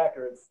books and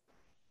records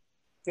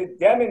to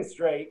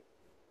demonstrate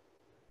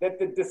that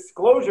the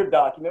disclosure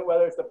document,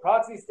 whether it's the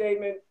proxy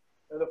statement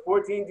or the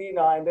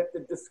 14D9, that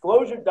the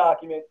disclosure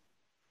document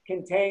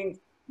contained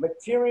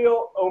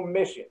material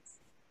omissions.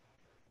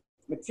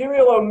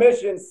 Material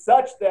omissions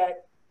such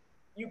that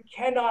you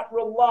cannot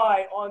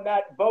rely on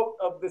that vote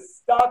of the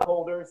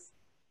stockholders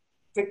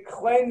to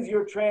cleanse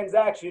your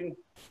transaction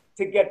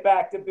to get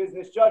back to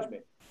business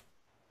judgment.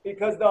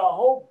 Because the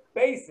whole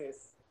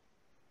basis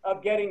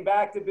of getting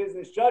back to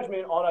business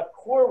judgment on a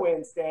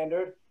Corwin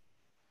standard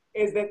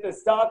is that the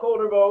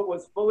stockholder vote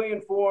was fully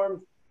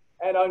informed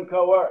and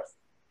uncoerced.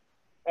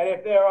 And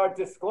if there are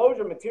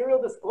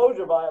material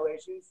disclosure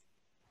violations,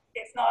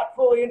 it's not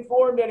fully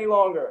informed any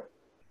longer.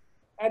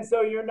 And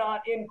so you're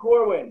not in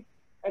Corwin.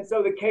 And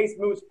so the case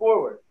moves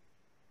forward.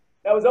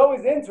 That was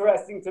always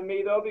interesting to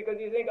me, though,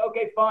 because you think,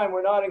 okay, fine,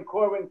 we're not in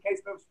Corwin,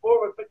 case moves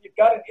forward, but you've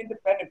got an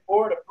independent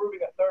board approving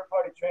a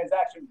third-party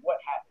transaction. What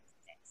happens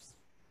next?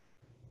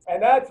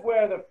 And that's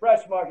where the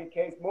fresh market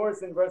case,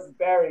 Morrison versus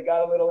Barry,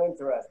 got a little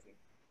interesting.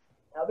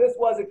 Now, this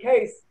was a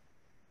case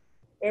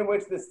in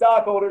which the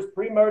stockholders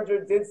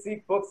pre-merger did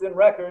seek books and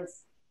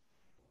records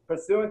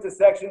pursuant to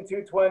Section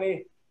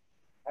 220,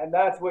 and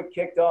that's what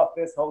kicked off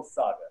this whole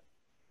saga.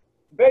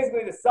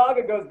 Basically, the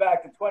saga goes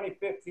back to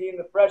 2015.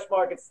 The fresh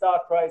market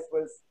stock price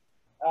was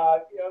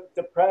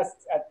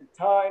depressed at the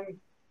time.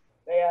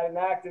 They had an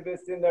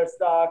activist in their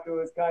stock who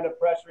was kind of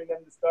pressuring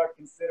them to start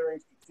considering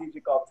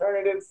strategic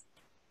alternatives.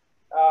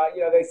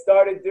 They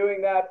started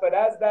doing that, but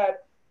as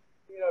that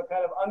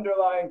kind of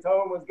underlying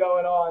tone was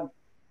going on,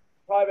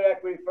 private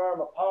equity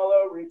firm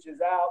Apollo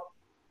reaches out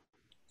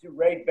to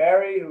Ray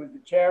Barry, who was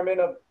the chairman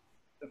of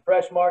the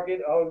fresh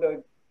market, owned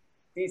a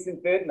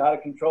decent bit, not a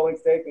controlling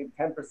stake, maybe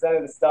 10%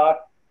 of the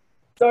stock.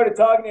 Started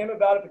talking to him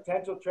about a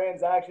potential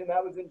transaction.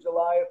 That was in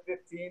July of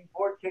 15.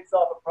 Board kicks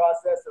off a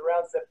process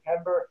around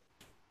September.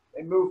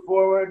 They move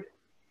forward.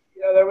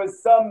 There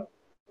was some,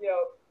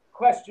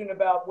 question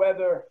about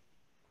whether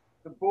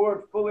the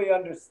board fully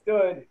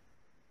understood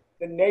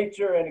the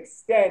nature and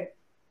extent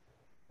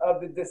of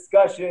the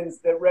discussions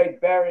that Ray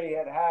Barry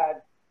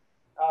had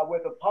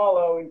with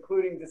Apollo,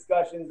 including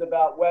discussions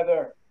about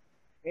whether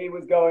he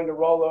was going to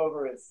roll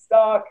over his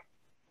stock,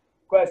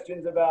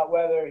 questions about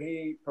whether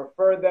he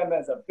preferred them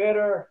as a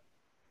bidder,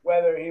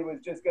 whether he was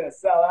just going to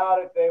sell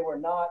out if they were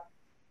not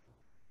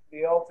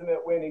the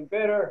ultimate winning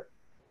bidder.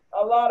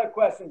 A lot of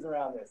questions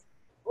around this.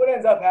 What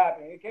ends up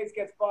happening? The case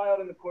gets filed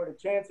in the Court of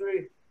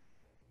Chancery.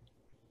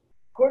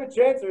 Court of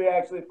Chancery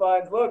actually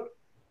finds, look,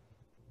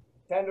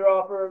 tender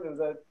offer, there was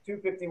a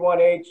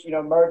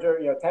 251H, merger,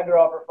 tender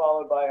offer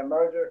followed by a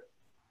merger.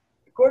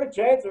 The Court of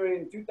Chancery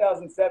in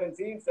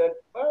 2017 said,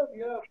 well,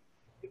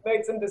 you've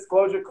made some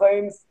disclosure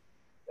claims.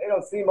 They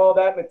don't seem all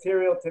that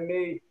material to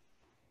me.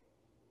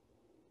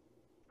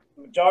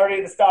 The majority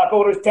of the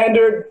stockholders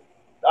tendered.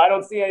 I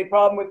don't see any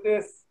problem with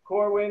this.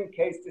 Corwin,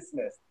 case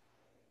dismissed.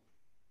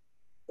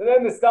 So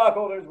then the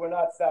stockholders were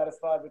not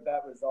satisfied with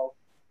that result.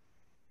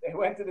 They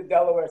went to the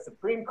Delaware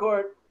Supreme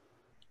Court.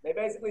 They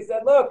basically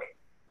said, look,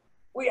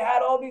 we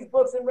had all these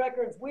books and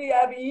records. We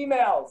have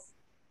emails.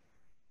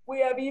 We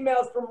have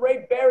emails from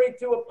Ray Barry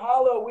to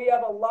Apollo. We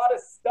have a lot of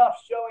stuff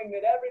showing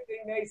that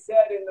everything they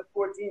said in the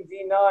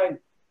 14D9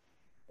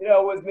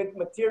 was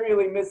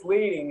materially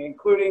misleading,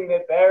 including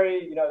that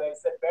Barry, they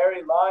said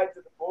Barry lied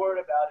to the board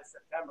about his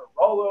September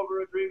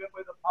rollover agreement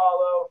with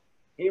Apollo.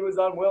 He was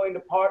unwilling to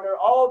partner.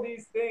 All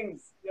these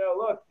things,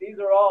 look, these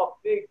are all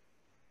big,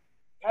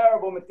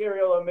 terrible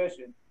material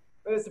omissions.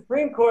 But the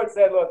Supreme Court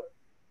said, look,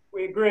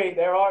 we agree,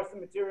 there are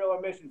some material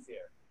omissions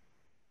here.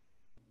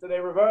 So they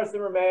reverse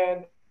and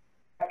remand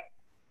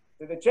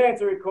to the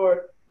Chancery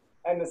Court,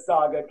 and the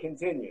saga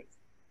continues.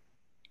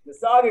 The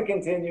saga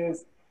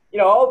continues.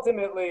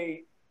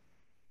 Ultimately,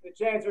 the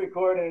Chancery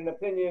Court, in an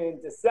opinion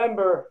in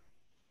December,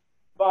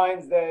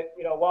 finds that,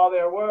 while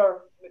there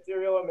were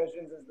material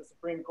omissions, as the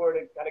Supreme Court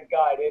had kind of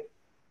guided,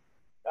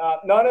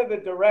 none of the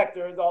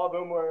directors, all of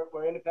whom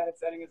were independent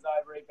setting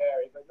aside Ray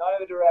Barry, but none of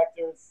the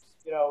directors,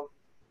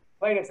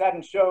 plaintiffs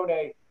hadn't shown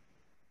a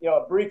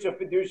breach of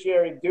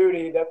fiduciary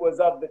duty that was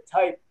of the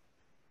type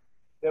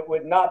that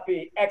would not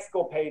be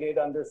exculpated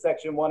under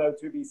Section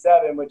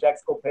 102B7, which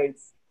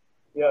exculpates,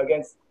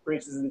 against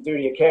breaches of the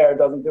duty of care. It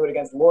doesn't do it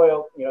against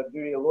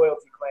duty of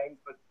loyalty claims,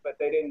 but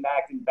they didn't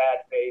act in bad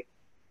faith.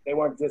 They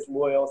weren't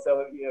disloyal.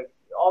 So,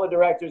 all the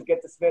directors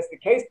get dismissed. The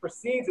case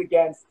proceeds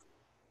against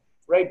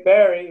Ray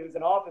Barry, who's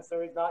an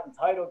officer. He's not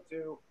entitled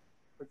to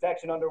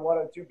protection under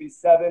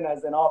 102B7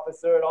 as an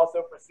officer. It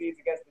also proceeds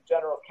against the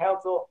general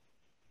counsel.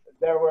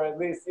 There were at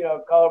least,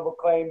 colorable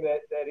claim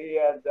that he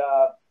had,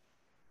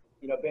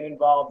 been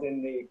involved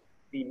in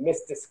the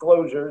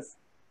misdisclosures.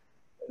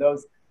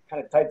 Those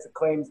kind of types of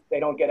claims. They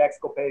don't get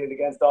exculpated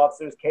against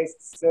officers. Case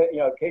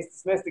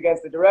dismissed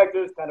against the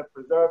directors, kind of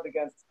preserved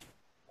against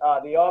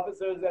the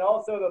officers. And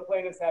also the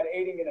plaintiffs had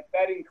aiding and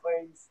abetting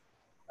claims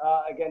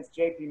against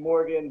J.P.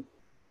 Morgan,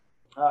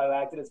 who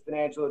acted as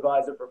financial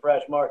advisor for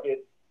Fresh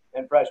Market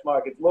and Fresh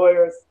Market's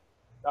lawyers.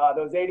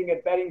 Those aiding and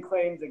abetting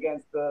claims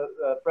against the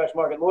Fresh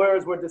Market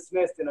lawyers were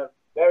dismissed in a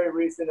very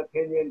recent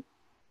opinion.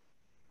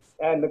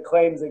 And the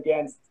claims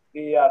against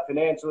the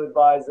financial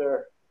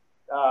advisor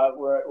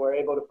were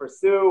able to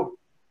pursue,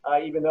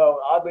 even though,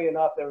 oddly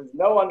enough, there was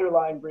no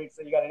underlying breach.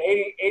 So you got an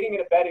aiding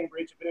and abetting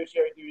breach of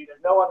fiduciary duty.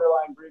 There's no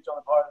underlying breach on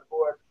the part of the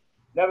board.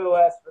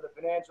 Nevertheless, for the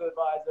financial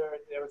advisor,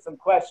 there was some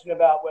question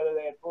about whether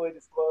they had fully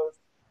disclosed,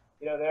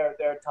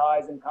 their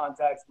ties and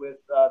contacts with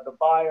the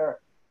buyer.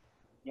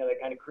 They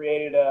kind of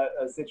created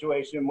a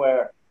situation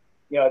where,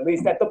 at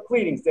least at the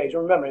pleading stage,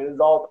 remember, this is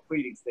all at the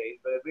pleading stage,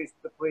 but at least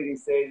at the pleading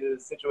stage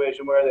is a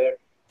situation where there are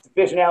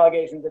sufficient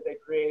allegations that they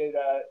created,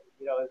 a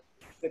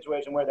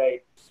situation where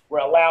they were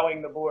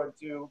allowing the board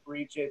to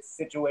breach its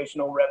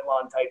situational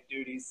Revlon type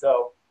duties.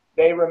 So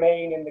they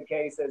remain in the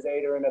case as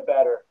aider and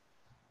abetter.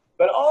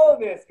 But all of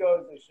this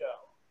goes to show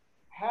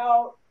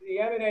how the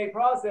M&A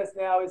process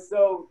now is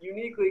so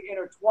uniquely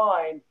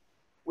intertwined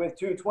with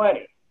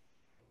 220.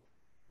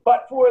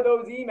 But for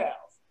those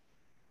emails,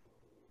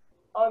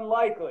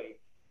 unlikely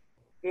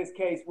this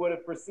case would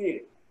have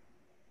proceeded.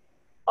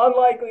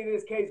 Unlikely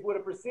this case would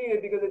have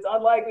proceeded because it's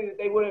unlikely that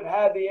they would have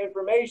had the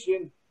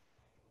information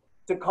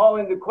to call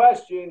into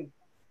question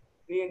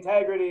the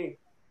integrity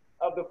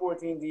of the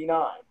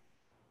 14D9.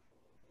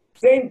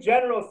 Same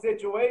general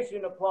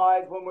situation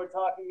applies when we're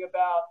talking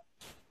about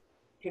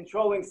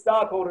controlling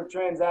stockholder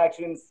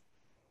transactions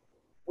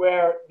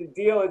where the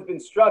deal has been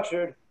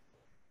structured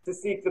to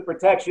seek the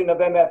protection of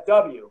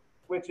MFW,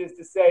 which is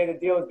to say the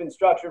deal has been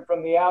structured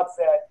from the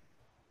outset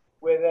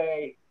with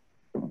a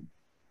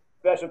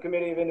special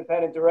committee of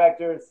independent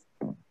directors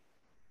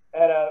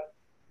and a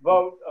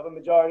vote of a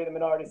majority of the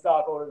minority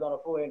stockholders on a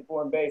fully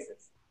informed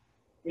basis.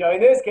 In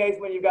this case,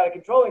 when you've got a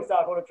controlling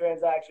stockholder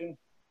transaction,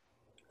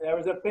 there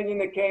was an opinion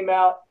that came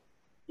out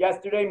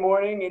yesterday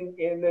morning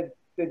in the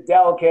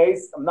Dell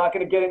case. I'm not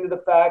going to get into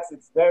the facts.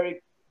 It's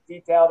very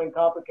detailed and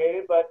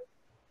complicated, but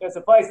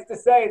suffice it to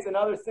say, it's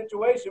another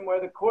situation where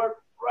the court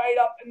right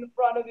up in the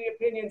front of the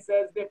opinion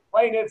says that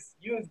plaintiffs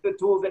used the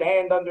tools at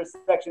hand under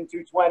Section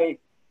 220.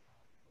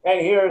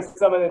 And here's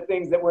some of the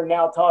things that we're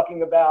now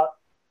talking about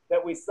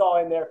that we saw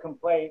in their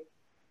complaint,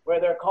 where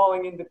they're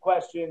calling into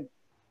question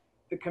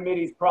the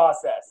committee's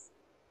process,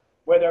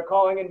 where they're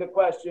calling into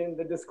question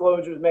the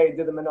disclosures made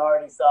to the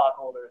minority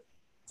stockholders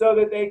so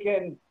that they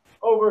can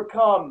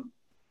overcome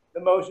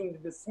the motion to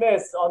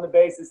dismiss on the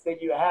basis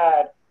that you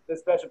had the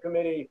special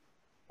committee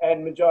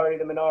and majority of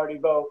the minority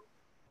vote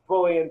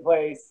fully in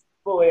place,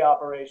 fully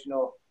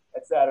operational,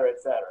 et cetera,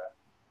 et cetera.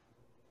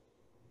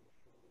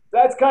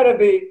 That's kind of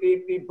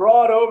the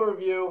broad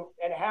overview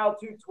and how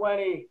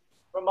 220,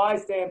 from my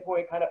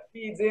standpoint, kind of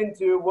feeds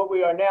into what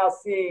we are now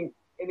seeing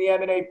in the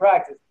M&A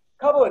practice.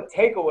 A couple of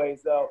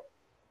takeaways, though,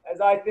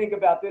 as I think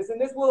about this, and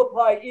this will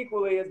apply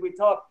equally as we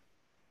talk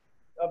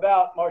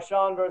about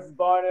Marchand versus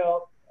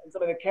Barnhill and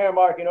some of the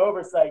Caremark and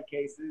oversight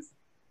cases.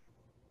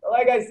 But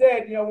like I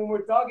said, when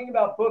we're talking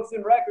about books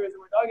and records, and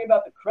we're talking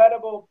about the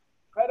credible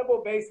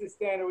basis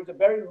standard, which is a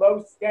very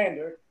low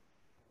standard.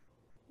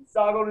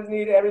 Stockholders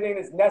need everything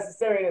that's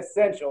necessary and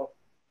essential.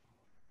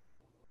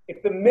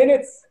 If the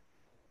minutes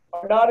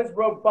are not as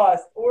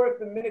robust, or if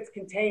the minutes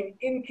contain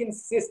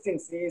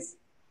inconsistencies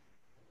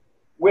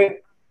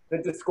with the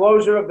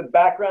disclosure of the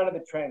background of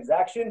the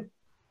transaction,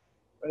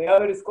 or the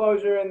other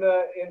disclosure in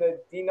the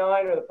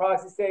D9 or the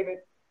proxy statement,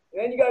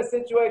 then you got a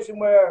situation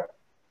where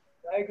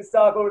I think the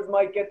stockholders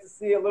might get to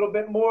see a little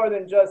bit more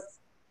than just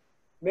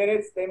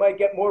minutes. They might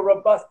get more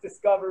robust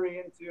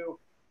discovery into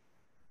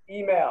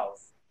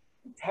emails,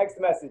 text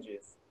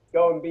messages,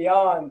 going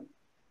beyond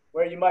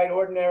where you might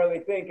ordinarily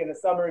think in a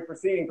summary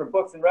proceeding for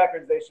books and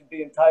records they should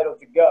be entitled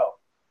to go.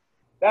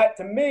 That,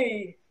 to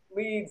me,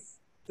 leads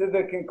to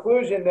the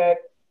conclusion that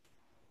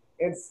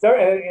in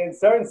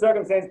certain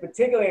circumstances,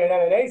 particularly in an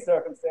M&A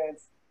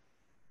circumstance,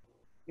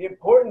 the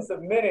importance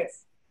of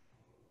minutes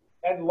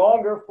and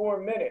longer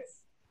form minutes.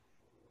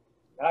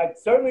 And I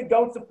certainly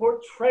don't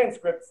support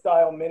transcript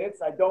style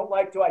minutes. I don't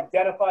like to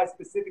identify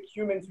specific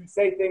humans who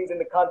say things in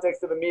the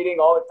context of a meeting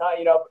all the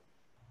time,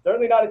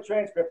 certainly not a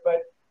transcript,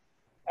 but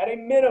at a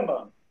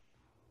minimum,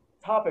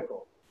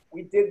 topical.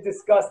 We did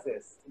discuss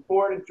this. The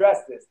board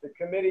addressed this. The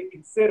committee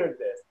considered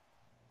this.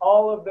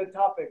 All of the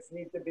topics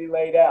need to be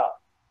laid out.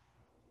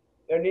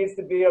 There needs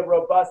to be a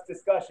robust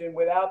discussion.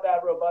 Without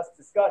that robust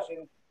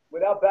discussion,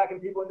 without backing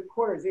people into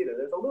corners either.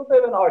 There's a little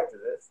bit of an art to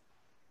this.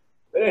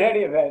 But in any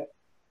event,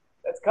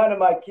 that's kind of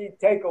my key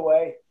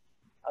takeaway.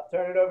 I'll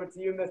turn it over to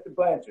you, Mr.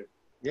 Blanchard.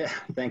 Yeah,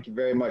 thank you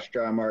very much,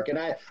 John Mark. And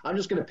I'm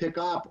just going to pick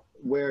up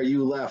where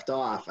you left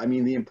off. I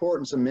mean, the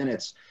importance of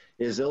minutes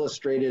is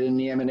illustrated in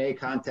the M&A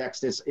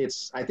context.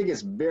 I think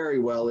it's very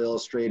well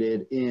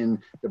illustrated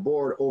in the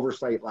board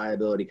oversight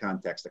liability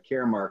context, the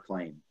Caremark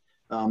claim.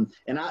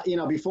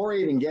 And before I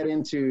even get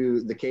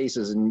into the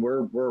cases, and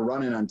we're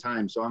running on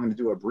time, so I'm going to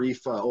do a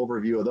brief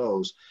overview of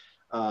those.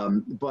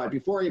 But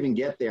before I even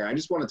get there, I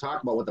just want to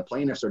talk about what the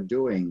plaintiffs are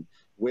doing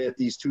with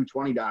these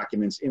 220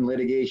 documents in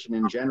litigation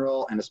in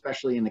general, and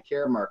especially in the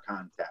Caremark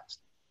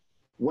context.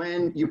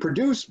 When you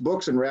produce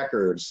books and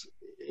records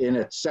in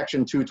a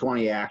Section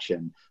 220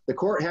 action, the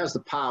court has the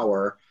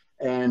power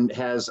and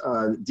has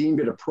deemed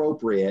it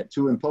appropriate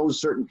to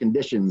impose certain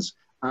conditions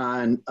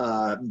on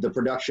the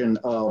production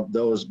of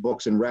those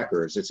books and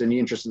records. It's in the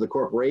interest of the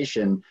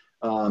corporation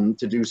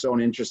to do so,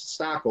 and interest of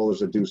stockholders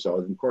to do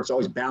so. The court's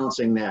always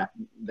balancing that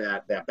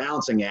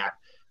balancing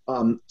act.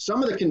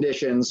 Some of the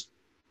conditions,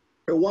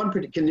 or one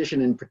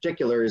condition in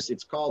particular,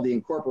 it's called the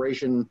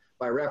incorporation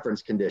by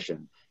reference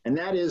condition. And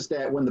that is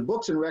that when the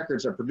books and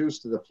records are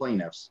produced to the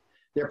plaintiffs,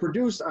 they're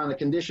produced on the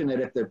condition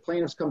that if the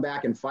plaintiffs come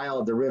back and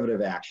file a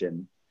derivative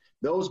action,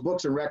 those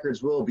books and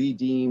records will be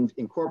deemed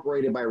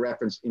incorporated by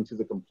reference into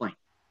the complaint.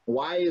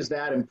 Why is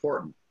that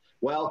important?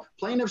 Well,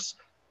 plaintiffs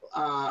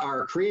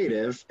are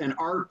creative and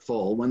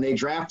artful when they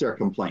draft their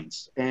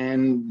complaints,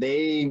 and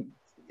they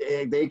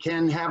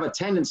can have a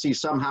tendency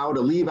somehow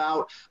to leave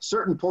out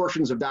certain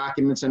portions of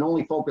documents and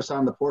only focus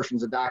on the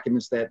portions of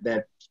documents that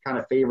kind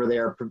of favor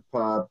their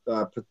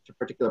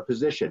particular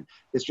position.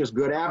 It's just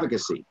good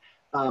advocacy.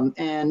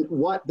 And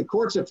what the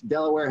courts of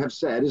Delaware have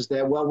said is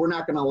that, well, we're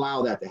not going to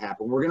allow that to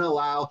happen. We're going to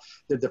allow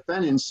the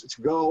defendants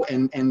to go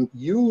and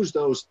use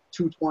those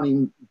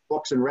 220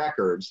 books and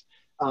records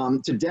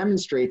to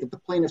demonstrate that the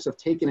plaintiffs have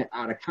taken it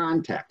out of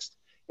context.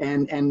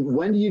 And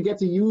when do you get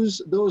to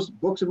use those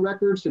books and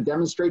records to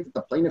demonstrate that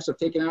the plaintiffs have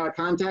taken it out of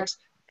context?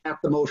 At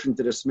the motion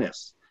to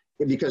dismiss,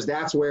 because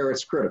that's where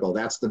it's critical.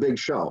 That's the big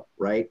show,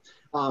 right?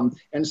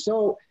 And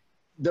so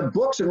the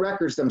books and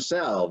records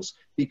themselves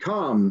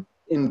become,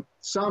 in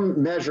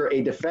some measure,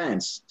 a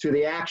defense to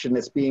the action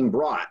that's being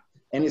brought.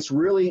 And it's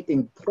really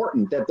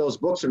important that those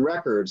books and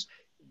records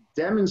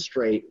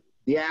demonstrate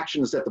the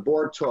actions that the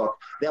board took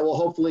that will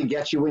hopefully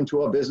get you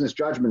into a business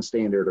judgment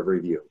standard of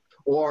review.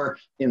 Or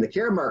in the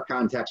Caremark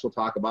context we'll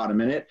talk about in a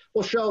minute,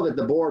 will show that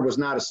the board was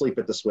not asleep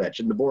at the switch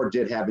and the board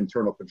did have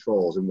internal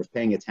controls and was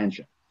paying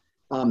attention.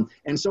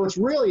 And so it's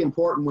really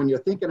important when you're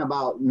thinking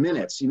about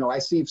minutes. I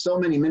see so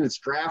many minutes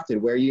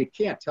drafted where you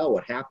can't tell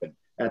what happened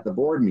at the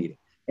board meeting.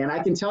 And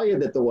I can tell you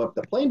that what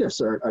the plaintiffs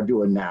are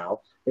doing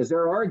now is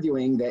they're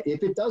arguing that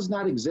if it does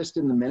not exist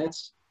in the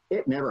minutes,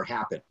 it never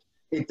happened.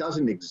 It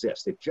doesn't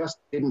exist. It just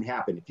didn't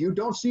happen. If you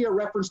don't see a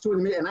reference to it in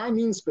the minute, and I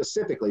mean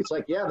specifically, it's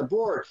like, yeah, the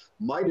board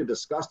might have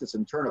discussed its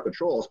internal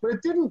controls, but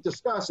it didn't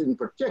discuss in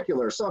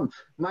particular some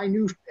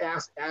minute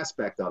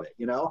aspect of it,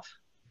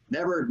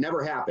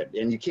 Never happened.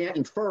 And you can't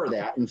infer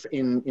that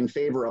in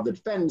favor of the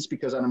defendants,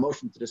 because on a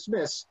motion to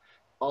dismiss,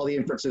 all the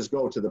inferences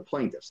go to the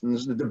plaintiffs. And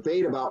there's a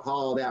debate about how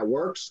all that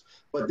works,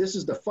 but this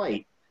is the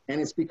fight,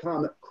 and it's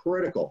become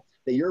critical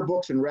that your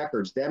books and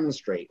records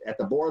demonstrate at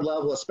the board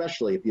level,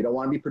 especially if you don't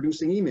want to be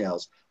producing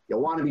emails, you'll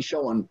want to be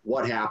showing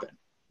what happened.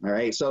 All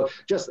right, so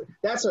just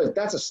that's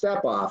a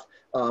step off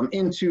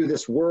into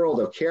this world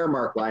of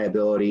Caremark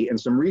liability and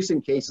some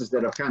recent cases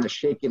that have kind of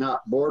shaken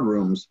up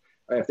boardrooms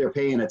if they're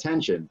paying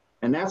attention.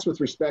 And that's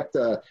with respect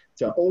to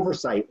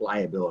oversight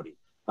liability.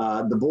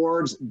 The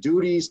board's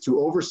duties to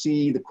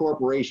oversee the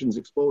corporation's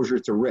exposure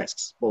to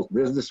risks, both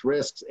business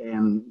risks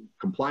and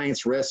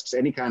compliance risks,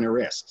 any kind of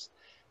risks.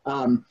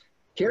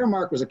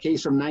 Caremark was a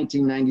case from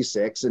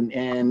 1996,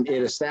 and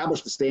it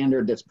established a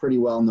standard that's pretty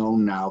well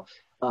known now.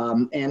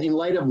 And in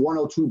light of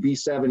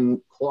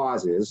 102B7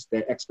 clauses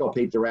that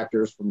exculpate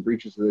directors from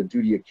breaches of the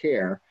duty of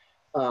care,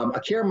 a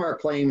Caremark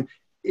claim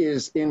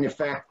is in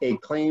effect a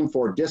claim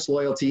for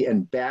disloyalty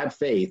and bad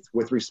faith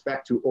with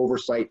respect to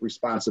oversight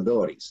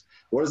responsibilities.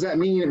 What does that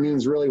mean? It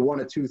means really one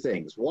of two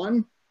things.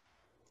 One,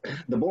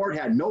 the board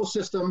had no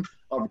system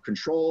of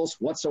controls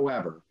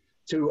whatsoever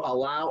to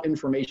allow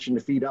information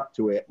to feed up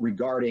to it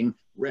regarding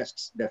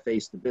risks that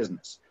face the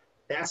business.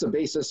 That's a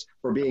basis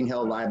for being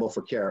held liable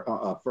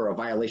for a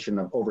violation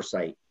of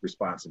oversight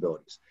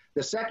responsibilities.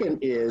 The second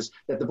is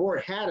that the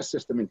board had a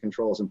system and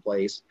controls in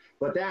place,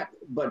 but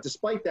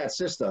despite that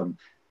system,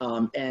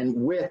 and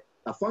with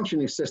a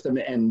functioning system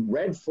and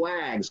red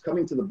flags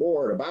coming to the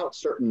board about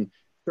certain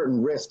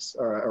risks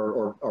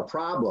or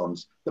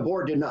problems, the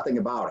board did nothing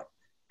about it.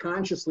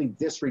 Consciously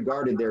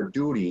disregarded their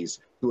duties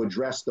to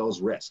address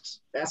those risks.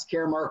 That's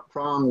Caremark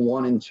prong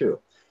 1 and 2.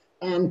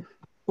 And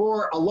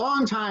for a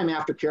long time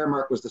after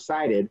Caremark was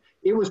decided,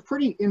 it was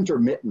pretty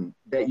intermittent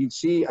that you'd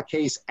see a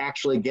case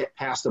actually get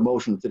past a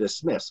motion to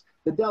dismiss.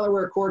 The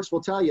Delaware courts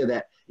will tell you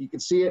that you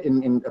can see it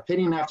in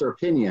opinion after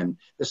opinion.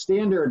 The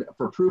standard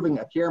for proving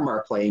a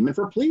Caremark claim and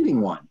for pleading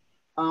one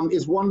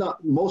is one of the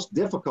most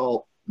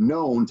difficult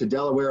known to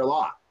Delaware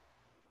law.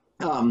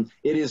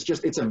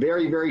 It's a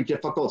very, very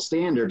difficult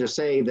standard to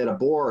say that a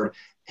board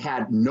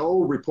had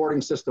no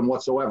reporting system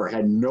whatsoever,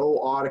 had no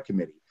audit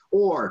committee,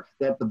 or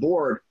that the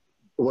board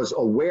was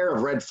aware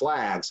of red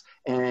flags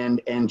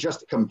and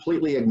just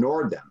completely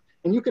ignored them.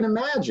 And you can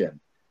imagine,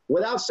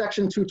 without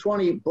Section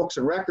 220 books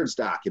and records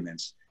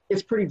documents,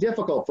 it's pretty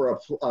difficult for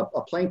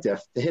a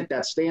plaintiff to hit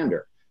that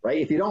standard. right?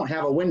 If you don't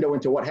have a window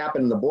into what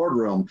happened in the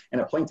boardroom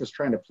and a plaintiff's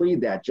trying to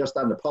plead that just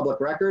on the public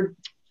record,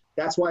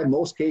 that's why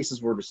most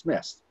cases were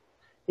dismissed.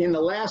 In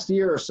the last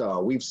year or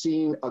so, we've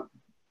seen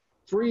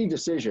 3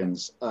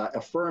 decisions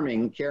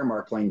affirming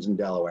Caremark claims in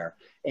Delaware,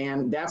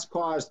 and that's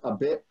caused a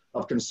bit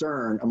of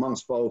concern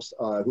amongst folks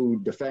who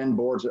defend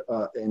boards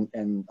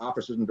and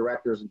officers and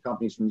directors and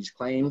companies from these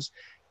claims.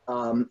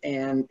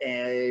 And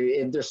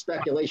there's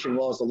speculation,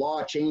 well, is the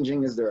law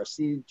changing? Is there a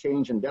sea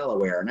change in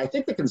Delaware? And I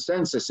think the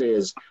consensus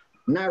is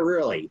not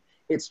really.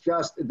 It's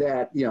just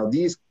that, you know,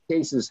 these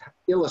cases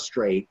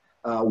illustrate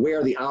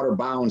where the outer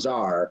bounds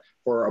are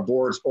for a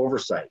board's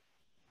oversight.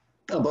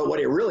 But what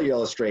it really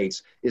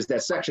illustrates is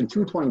that Section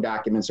 220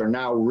 documents are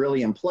now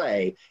really in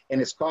play, and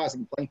it's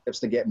causing plaintiffs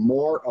to get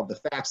more of the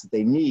facts that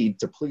they need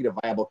to plead a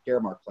viable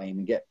Caremark claim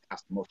and get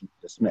past the motion to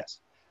dismiss.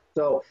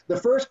 So the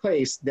first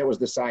case that was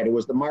decided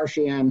was the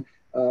Marchand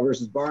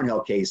versus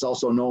Barnhill case,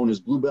 also known as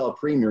Bluebell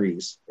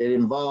Creameries. It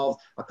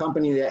involved a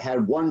company that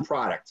had one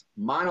product,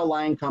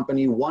 monoline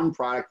company, one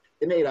product.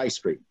 They made ice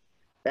cream.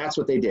 That's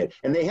what they did.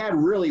 And they had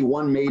really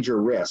one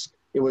major risk.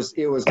 It was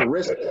the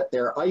risk that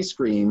their ice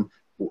cream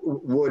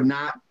would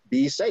not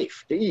be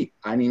safe to eat.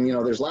 I mean, you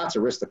know, there's lots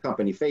of risks the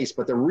company faced,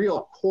 but the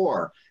real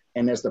core,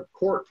 and as the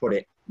court put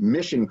it,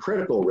 mission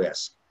critical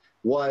risk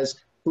was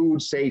food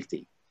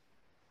safety.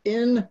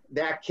 In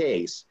that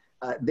case,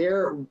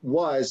 there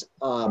was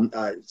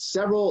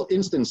several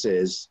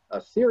instances,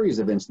 a series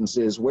of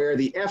instances where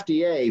the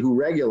FDA, who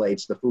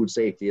regulates the food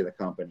safety of the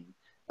company,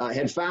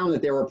 had found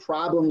that there were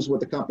problems with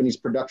the company's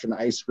production of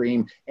ice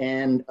cream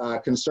and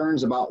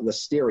concerns about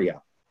listeria.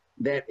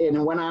 And it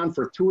went on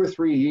for 2 or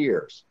 3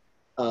 years.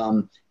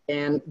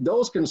 And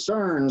those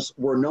concerns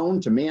were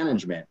known to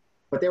management,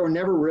 but they were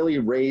never really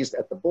raised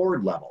at the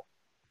board level.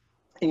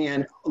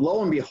 And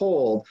lo and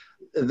behold,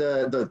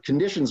 the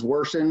conditions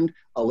worsened,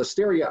 a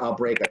listeria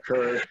outbreak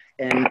occurred,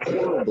 and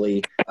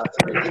horribly,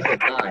 3 people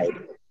died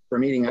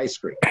from eating ice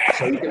cream.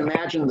 So you can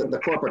imagine the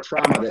corporate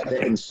trauma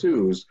that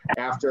ensues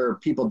after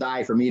people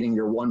die from eating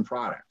your one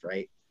product,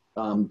 right?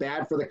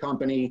 Bad for the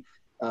company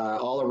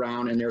all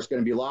around, and there's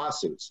going to be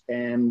lawsuits.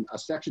 And a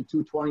Section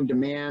 220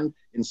 demand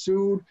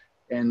ensued,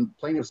 and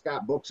plaintiffs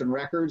got books and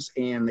records,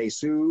 and they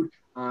sued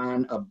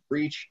on a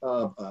breach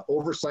of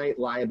oversight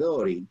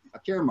liability, a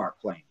Caremark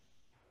claim.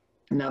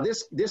 Now,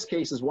 this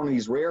case is one of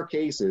these rare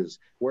cases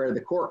where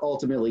the court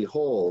ultimately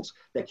holds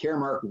that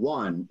Caremark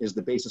 1 is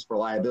the basis for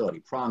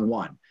liability, prong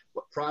 1.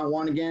 What prong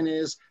 1 again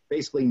is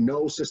basically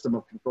no system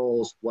of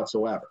controls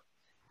whatsoever.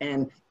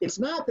 And it's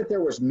not that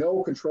there was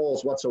no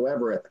controls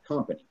whatsoever at the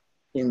company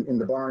in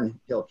the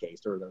Barnhill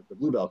case or the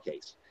Bluebell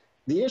case.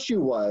 The issue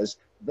was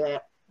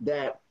that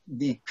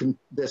the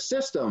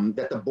system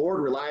that the board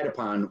relied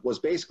upon was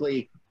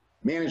basically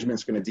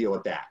management's going to deal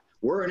with that.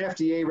 We're an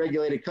FDA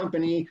regulated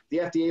company. The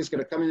FDA is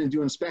going to come in and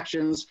do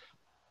inspections.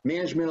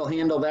 Management will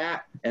handle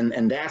that.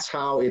 And that's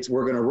how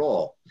we're going to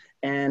roll.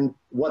 And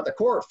what the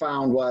court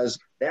found was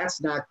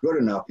that's not good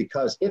enough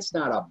because it's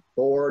not a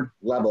board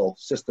level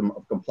system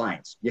of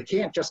compliance. You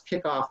can't just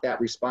kick off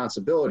that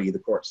responsibility, the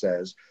court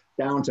says,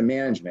 down to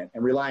management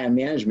and rely on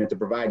management to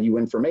provide you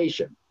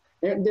information.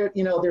 And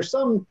there's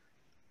some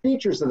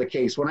features of the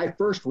case. When I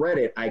first read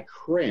it, I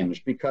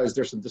cringed because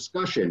there's some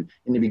discussion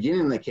in the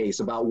beginning of the case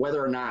about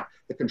whether or not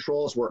the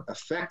controls were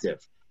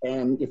effective.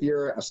 And if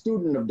you're a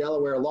student of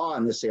Delaware law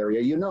in this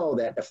area, you know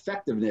that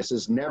effectiveness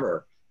is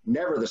never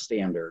the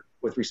standard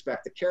with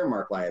respect to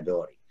Caremark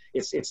liability.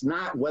 It's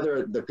not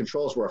whether the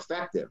controls were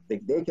effective.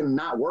 They can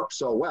not work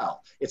so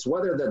well. It's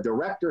whether the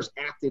directors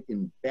acted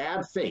in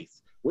bad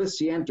faith with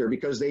Sienter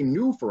because they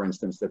knew, for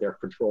instance, that their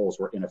controls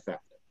were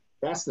ineffective.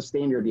 That's the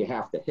standard you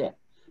have to hit.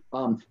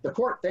 The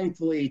court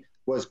thankfully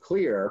was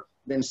clear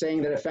in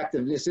saying that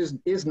effectiveness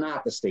is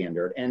not the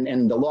standard,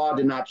 and the law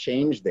did not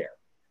change there.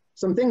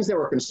 Some things that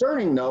were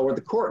concerning, though, were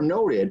the court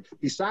noted,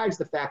 besides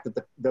the fact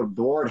that the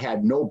board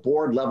had no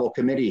board level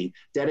committee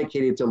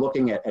dedicated to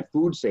looking at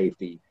food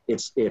safety,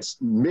 its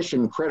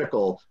mission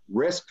critical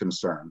risk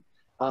concern.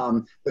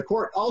 The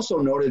court also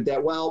noted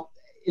that, well,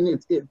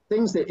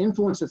 things that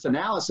influenced its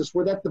analysis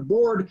were that the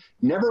board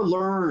never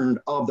learned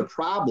of the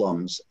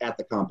problems at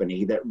the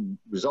company that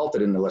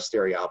resulted in the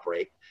listeria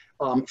outbreak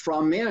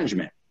from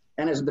management.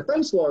 And as a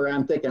defense lawyer,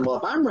 I'm thinking, well,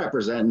 if I'm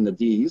representing the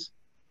Ds,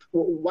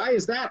 why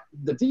is that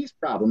the D's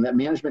problem that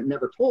management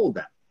never told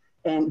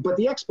them? But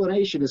the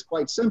explanation is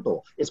quite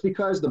simple. It's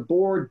because the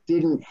board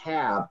didn't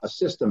have a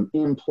system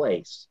in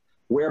place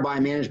whereby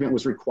management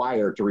was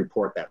required to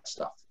report that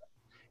stuff.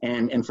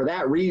 And for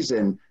that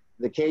reason,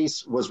 the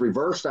case was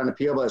reversed on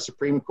appeal by the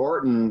Supreme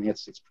Court, and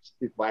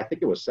I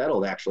think it was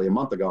settled actually a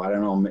month ago. I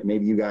don't know,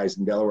 maybe you guys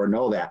in Delaware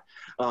know that.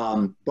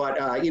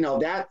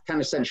 That kind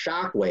of sent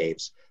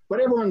shockwaves. But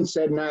everyone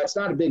said, no, it's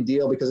not a big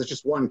deal because it's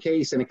just one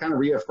case, and it kind of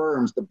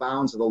reaffirms the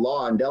bounds of the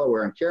law in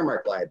Delaware and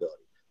Caremark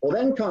liability. Well,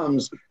 then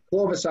comes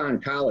Clovis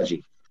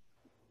Oncology.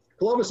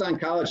 Clovis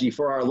Oncology,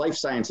 for our life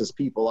sciences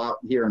people out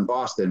here in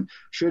Boston,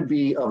 should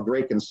be of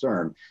great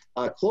concern.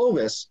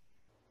 Clovis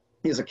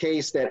is a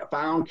case that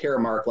found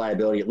Caremark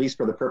liability, at least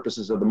for the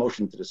purposes of the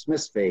motion to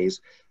dismiss phase,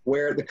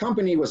 where the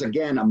company was,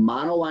 again, a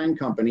monoline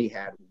company,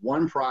 had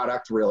one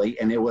product really,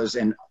 and it was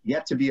an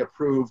yet to be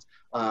approved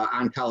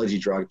oncology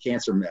drug,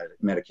 cancer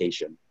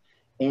medication.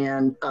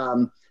 And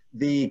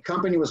the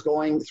company was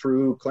going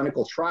through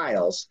clinical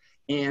trials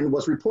and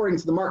was reporting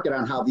to the market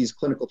on how these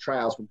clinical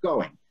trials were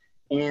going.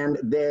 And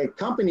the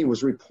company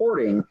was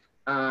reporting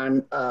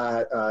on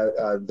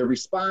the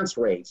response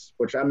rates,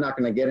 which I'm not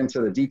going to get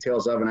into the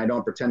details of, and I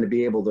don't pretend to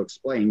be able to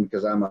explain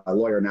because I'm a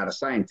lawyer, not a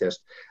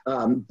scientist,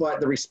 but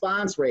the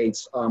response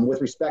rates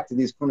with respect to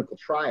these clinical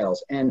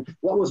trials. And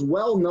what was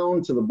well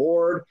known to the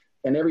board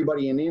and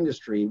everybody in the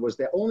industry was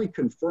that only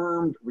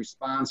confirmed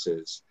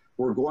responses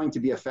were going to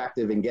be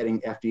effective in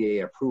getting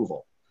FDA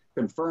approval,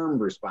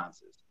 confirmed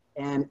responses.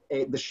 And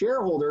the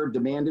shareholder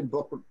demanded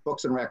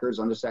books and records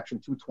under Section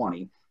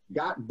 220,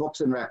 got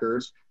books and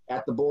records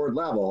at the board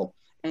level,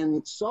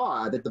 and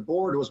saw that the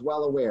board was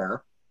well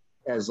aware,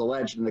 as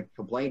alleged in the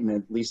complaint,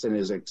 and at least it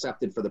is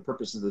accepted for the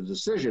purposes of the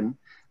decision,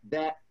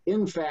 that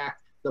in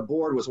fact the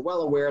board was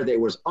well aware there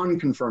was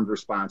unconfirmed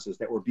responses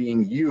that were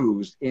being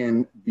used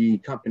in the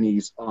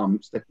company's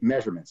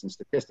measurements and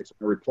statistics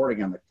when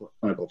reporting on the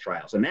clinical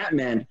trials. And that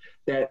meant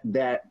that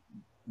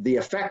the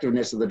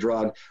effectiveness of the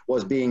drug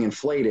was being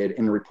inflated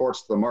in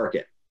reports to the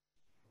market.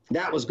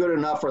 That was good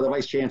enough for the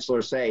vice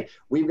chancellor to say,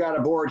 we've got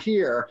a board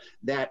here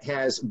that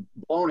has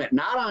blown it,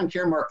 not on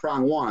Caremark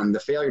prong one, the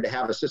failure to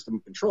have a system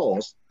of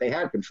controls. They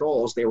had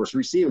controls, they were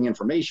receiving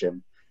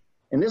information.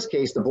 In this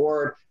case, the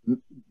board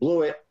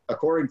blew it,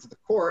 according to the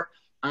court,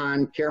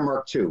 on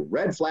Caremark 2.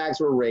 Red flags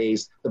were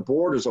raised. The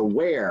board is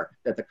aware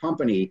that the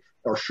company,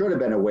 or should have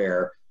been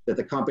aware, that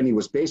the company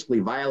was basically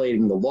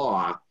violating the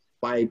law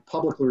by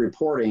publicly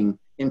reporting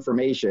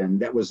information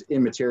that was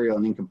immaterial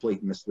and incomplete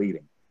and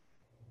misleading.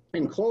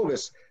 And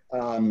Clovis,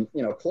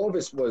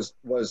 Clovis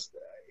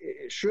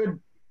should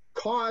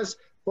cause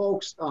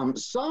folks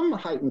some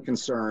heightened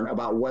concern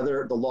about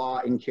whether the law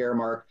in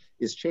Caremark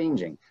is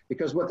changing.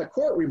 Because what the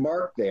court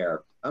remarked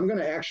there, I'm going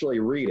to actually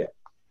read it.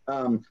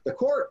 The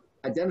court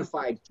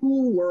identified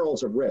two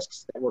worlds of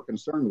risks that we're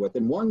concerned with,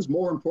 and one's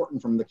more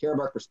important from the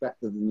Caremark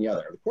perspective than the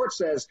other. The court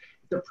says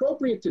it's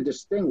appropriate to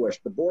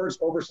distinguish the board's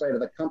oversight of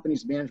the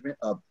company's management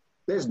of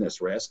business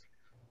risk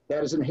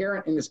that is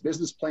inherent in its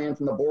business plan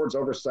from the board's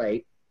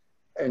oversight,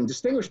 and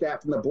distinguish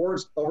that from the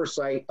board's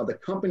oversight of the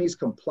company's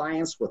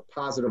compliance with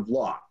positive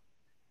law.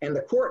 And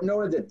the court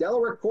noted that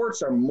Delaware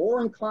courts are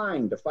more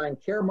inclined to find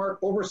Caremark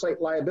oversight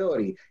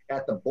liability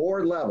at the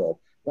board level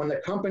when the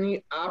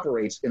company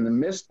operates in the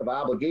midst of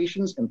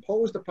obligations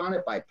imposed upon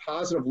it by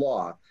positive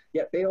law,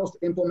 yet fails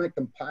to implement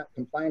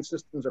compliance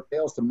systems or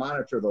fails to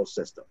monitor those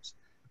systems.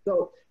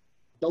 So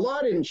the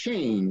law didn't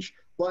change,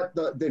 but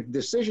the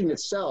decision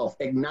itself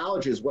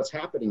acknowledges what's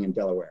happening in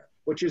Delaware,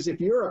 which is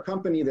if you're a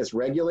company that's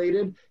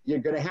regulated, you're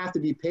going to have to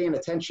be paying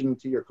attention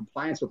to your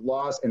compliance with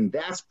laws, and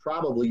that's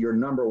probably your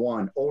number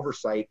one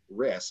oversight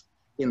risk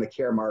in the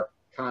Caremark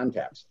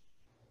context.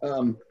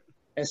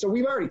 And so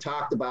we've already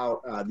talked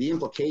about the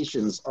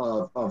implications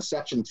of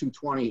Section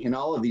 220 in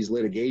all of these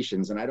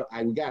litigations, and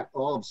we got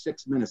all of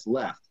 6 minutes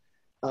left,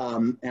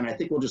 and I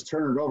think we'll just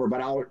turn it over,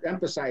 but I'll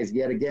emphasize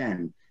yet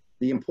again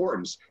the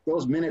importance.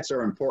 Those minutes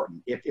are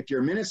important. If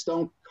your minutes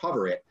don't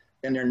cover it,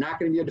 then they're not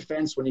going to be a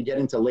defense when you get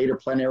into later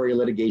plenary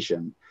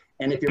litigation.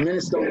 And if your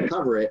minutes don't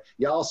cover it,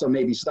 you also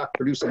may be stuck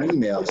producing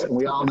emails, and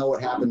we all know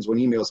what happens when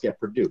emails get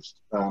produced.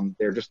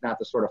 They're just not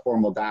the sort of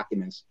formal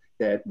documents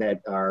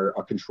that are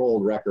a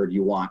controlled record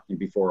you want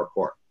before a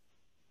court.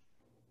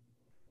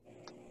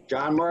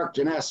 John, Mark,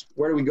 Janess,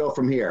 where do we go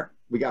from here?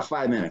 We got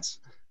 5 minutes.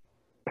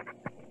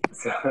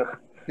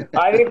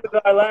 I think with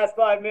our last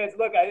 5 minutes,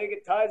 look, I think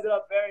it ties it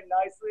up very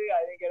nicely.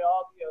 I think it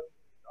all,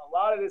 a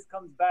lot of this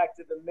comes back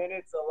to the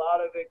minutes. A lot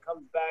of it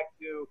comes back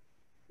to,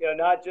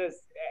 not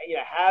just,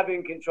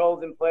 having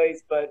controls in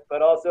place,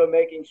 but also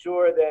making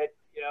sure that,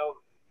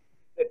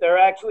 that they're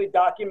actually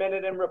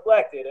documented and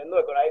reflected. And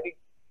look, when I think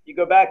you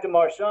go back to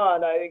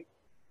Marchand, I think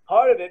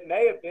part of it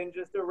may have been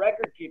just a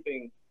record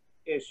keeping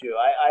issue.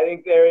 I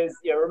think there is,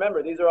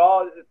 remember, these are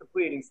all at the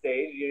pleading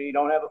stage. You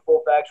don't have a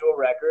full factual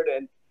record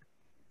and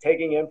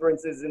taking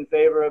inferences in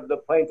favor of the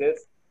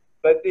plaintiffs.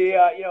 But the,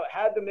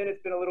 had the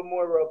minutes been a little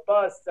more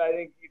robust, I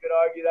think you could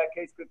argue that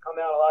case could come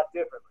out a lot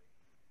differently.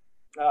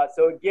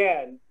 So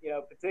again,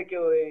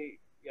 particularly,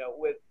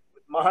 with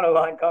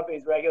monoline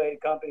companies,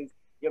 regulated companies,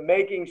 you're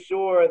making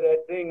sure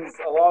that things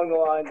along the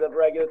lines of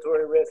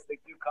regulatory risks that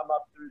do come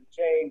up through the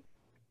chain,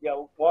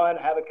 one,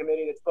 have a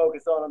committee that's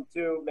focused on them.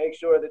 Two, make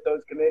sure that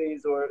those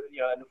committees or,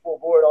 and the full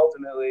board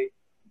ultimately,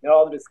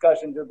 all the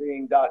discussions are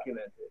being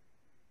documented.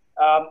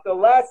 The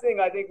last thing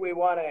I think we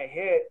want to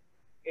hit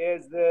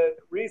is the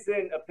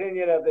recent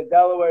opinion of the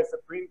Delaware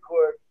Supreme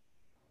Court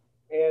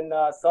in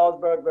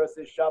Salzburg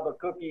versus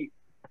Shabakuki,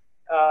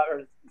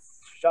 or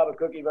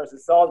Shabakuki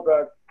versus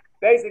Salzburg.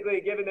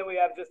 Basically, given that we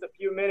have just a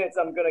few minutes,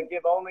 I'm going to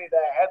give only the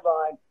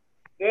headline.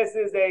 This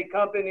is a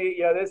company,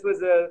 this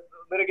was a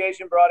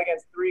litigation brought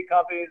against 3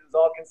 companies. It was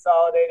all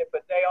consolidated,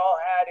 but they all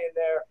had in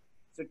their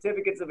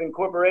certificates of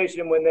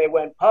incorporation when they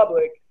went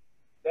public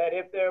that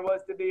if there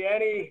was to be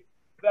any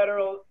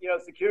federal,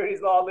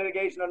 securities law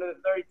litigation under the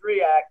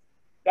 33 Act,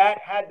 that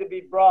had to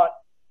be brought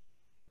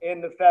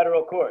in the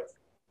federal courts.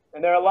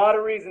 And there are a lot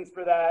of reasons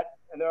for that,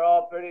 and they're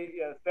all pretty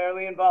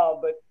fairly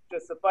involved, but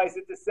just suffice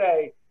it to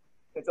say,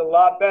 it's a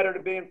lot better to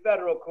be in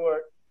federal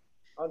court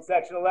on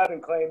Section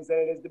 11 claims than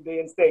it is to be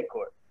in state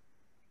court.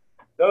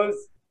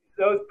 Those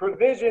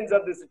provisions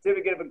of the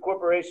certificate of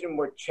incorporation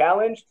were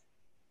challenged.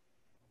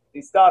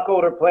 The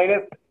stockholder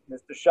plaintiff,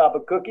 Mr.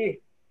 Shabakuki,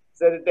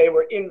 said that they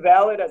were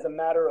invalid as a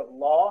matter of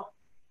law,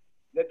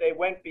 that they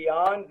went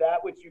beyond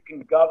that which you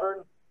can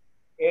govern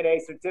in a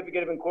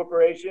certificate of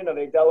incorporation of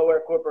a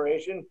Delaware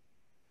corporation.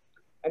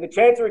 And the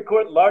Chancery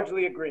Court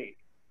largely agreed.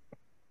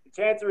 The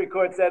Chancery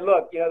Court said,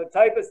 look, the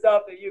type of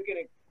stuff that you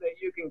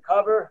can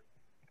cover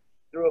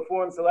through a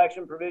forum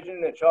selection provision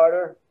in a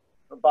charter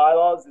or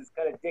bylaws is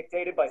kind of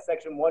dictated by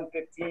Section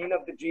 115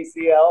 of the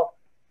GCL,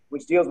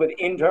 which deals with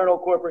internal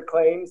corporate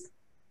claims.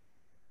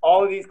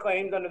 All of these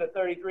claims under the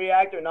 33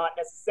 Act are not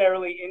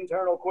necessarily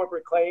internal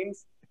corporate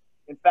claims.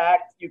 In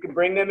fact, you can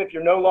bring them if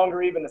you're no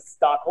longer even a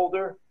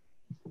stockholder.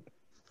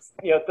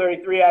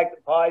 33 Act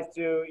applies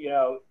to,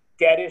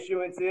 debt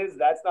issuances.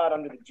 That's not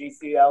under the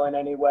GCL in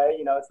any way.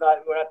 We're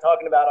not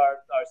talking about our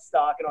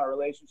stock and our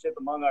relationship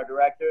among our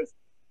directors,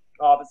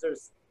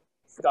 officers,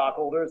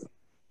 stockholders.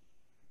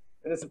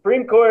 And the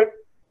Supreme Court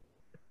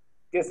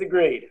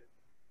disagreed.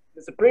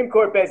 The Supreme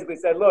Court basically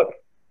said, look,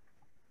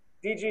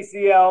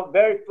 DGCL,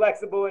 very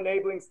flexible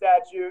enabling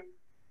statute.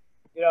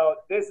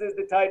 This is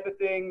the type of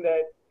thing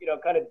that,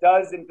 kind of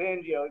does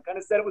impinge, it kind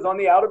of said it was on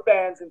the outer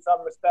bands in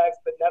some respects,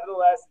 but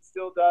nevertheless, it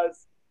still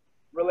does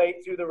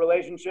relate to the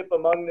relationship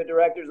among the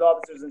directors,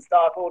 officers, and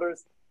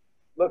stockholders.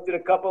 Looked at a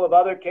couple of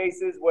other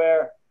cases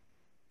where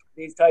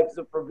these types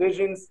of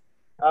provisions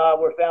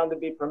were found to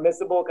be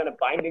permissible, kind of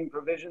binding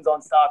provisions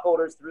on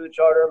stockholders through the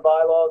charter and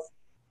bylaws.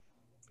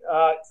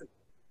 So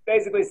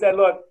basically said,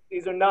 look,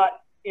 these are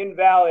not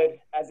invalid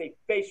as a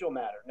facial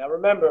matter. Now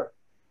remember,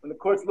 when the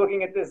court's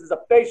looking at this as a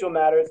facial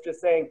matter, it's just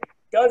saying,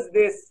 does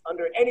this,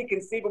 under any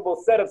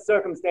conceivable set of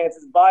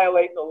circumstances,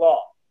 violate the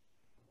law?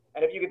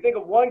 And if you can think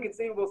of one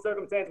conceivable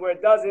circumstance where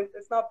it doesn't,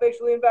 it's not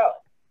facially invalid.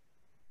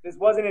 This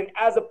wasn't an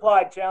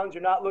as-applied challenge.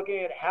 You're not looking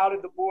at how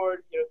did the board,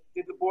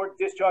 did the board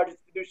discharge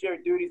its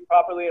fiduciary duties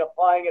properly in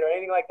applying it or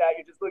anything like that.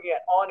 You're just looking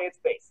at on its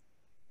face.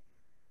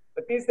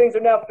 But these things are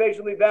now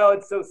facially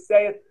valid, so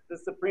saith the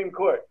Supreme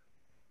Court.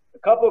 A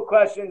couple of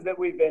questions that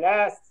we've been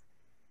asked.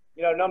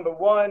 Number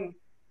one,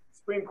 the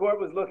Supreme Court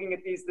was looking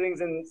at these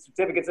things in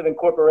certificates of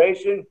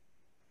incorporation.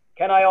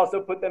 Can I also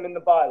put them in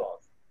the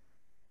bylaws?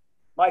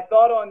 My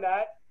thought on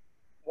that,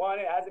 one,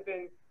 it hasn't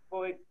been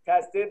fully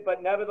tested,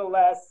 but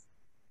nevertheless,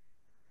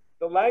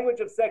 the language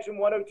of Section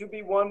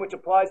 102B1, which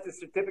applies to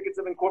certificates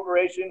of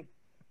incorporation,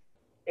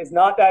 is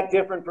not that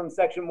different from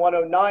Section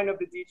 109 of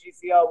the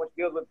DGCL, which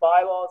deals with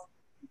bylaws.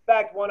 In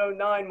fact,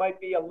 109 might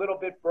be a little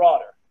bit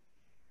broader.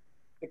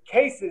 The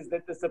cases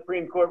that the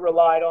Supreme Court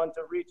relied on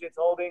to reach its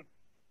holding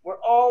were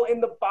all in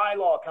the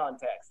bylaw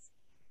context.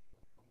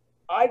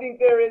 I think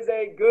there is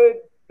a good,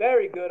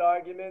 very good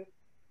argument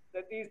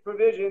that these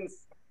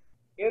provisions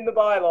in the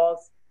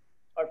bylaws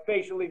are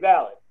facially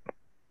valid.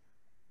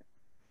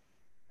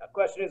 The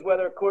question is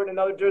whether a court in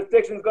another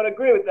jurisdiction is going to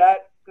agree with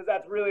that, because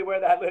that's really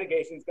where that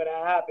litigation is going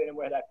to happen and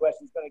where that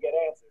question is going to get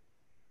answered.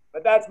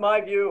 But that's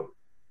my view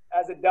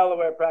as a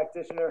Delaware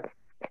practitioner,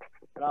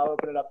 and I'll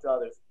open it up to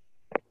others.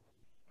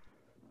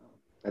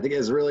 I think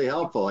it's really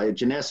helpful.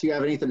 Janess, you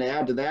have anything to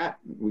add to that?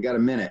 We got a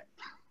minute.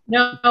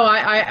 No,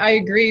 I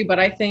agree, but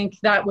I think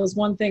that was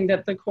one thing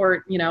that the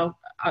court,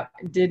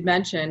 did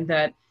mention,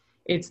 that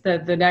it's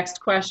the next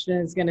question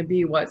is going to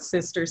be what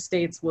sister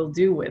states will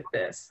do with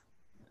this.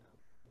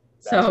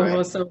 So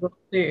we'll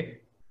see.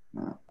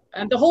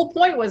 And the whole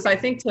point was, I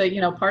think,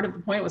 to, part of the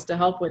point was to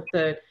help with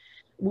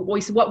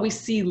what we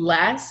see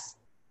less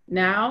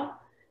now,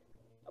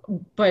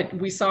 but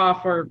we saw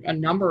for a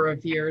number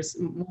of years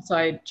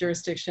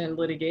multi-jurisdiction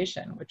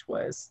litigation, which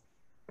was,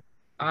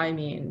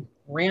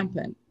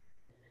 rampant.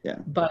 Yeah.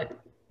 But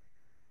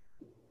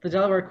the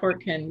Delaware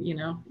court can,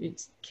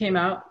 it came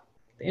out,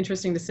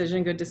 interesting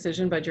decision, good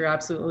decision, but you're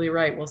absolutely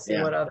right. We'll see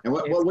what other.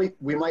 And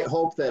we might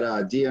hope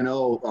that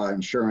D&O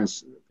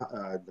insurance,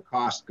 the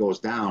cost goes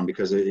down,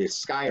 because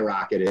it's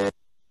skyrocketed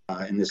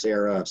in this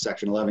era of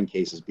Section 11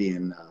 cases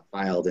being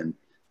filed in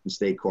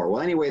state court.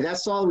 Well, anyway,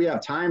 that's all we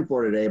have time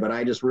for today, but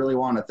I just really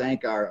want to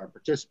thank our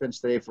participants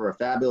today for a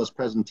fabulous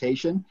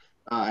presentation.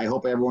 I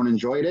hope everyone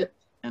enjoyed it,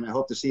 and I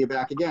hope to see you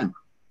back again.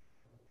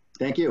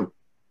 Thank you.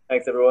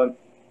 Thanks, everyone.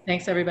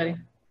 Thanks, everybody.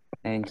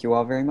 Thank you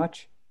all very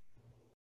much.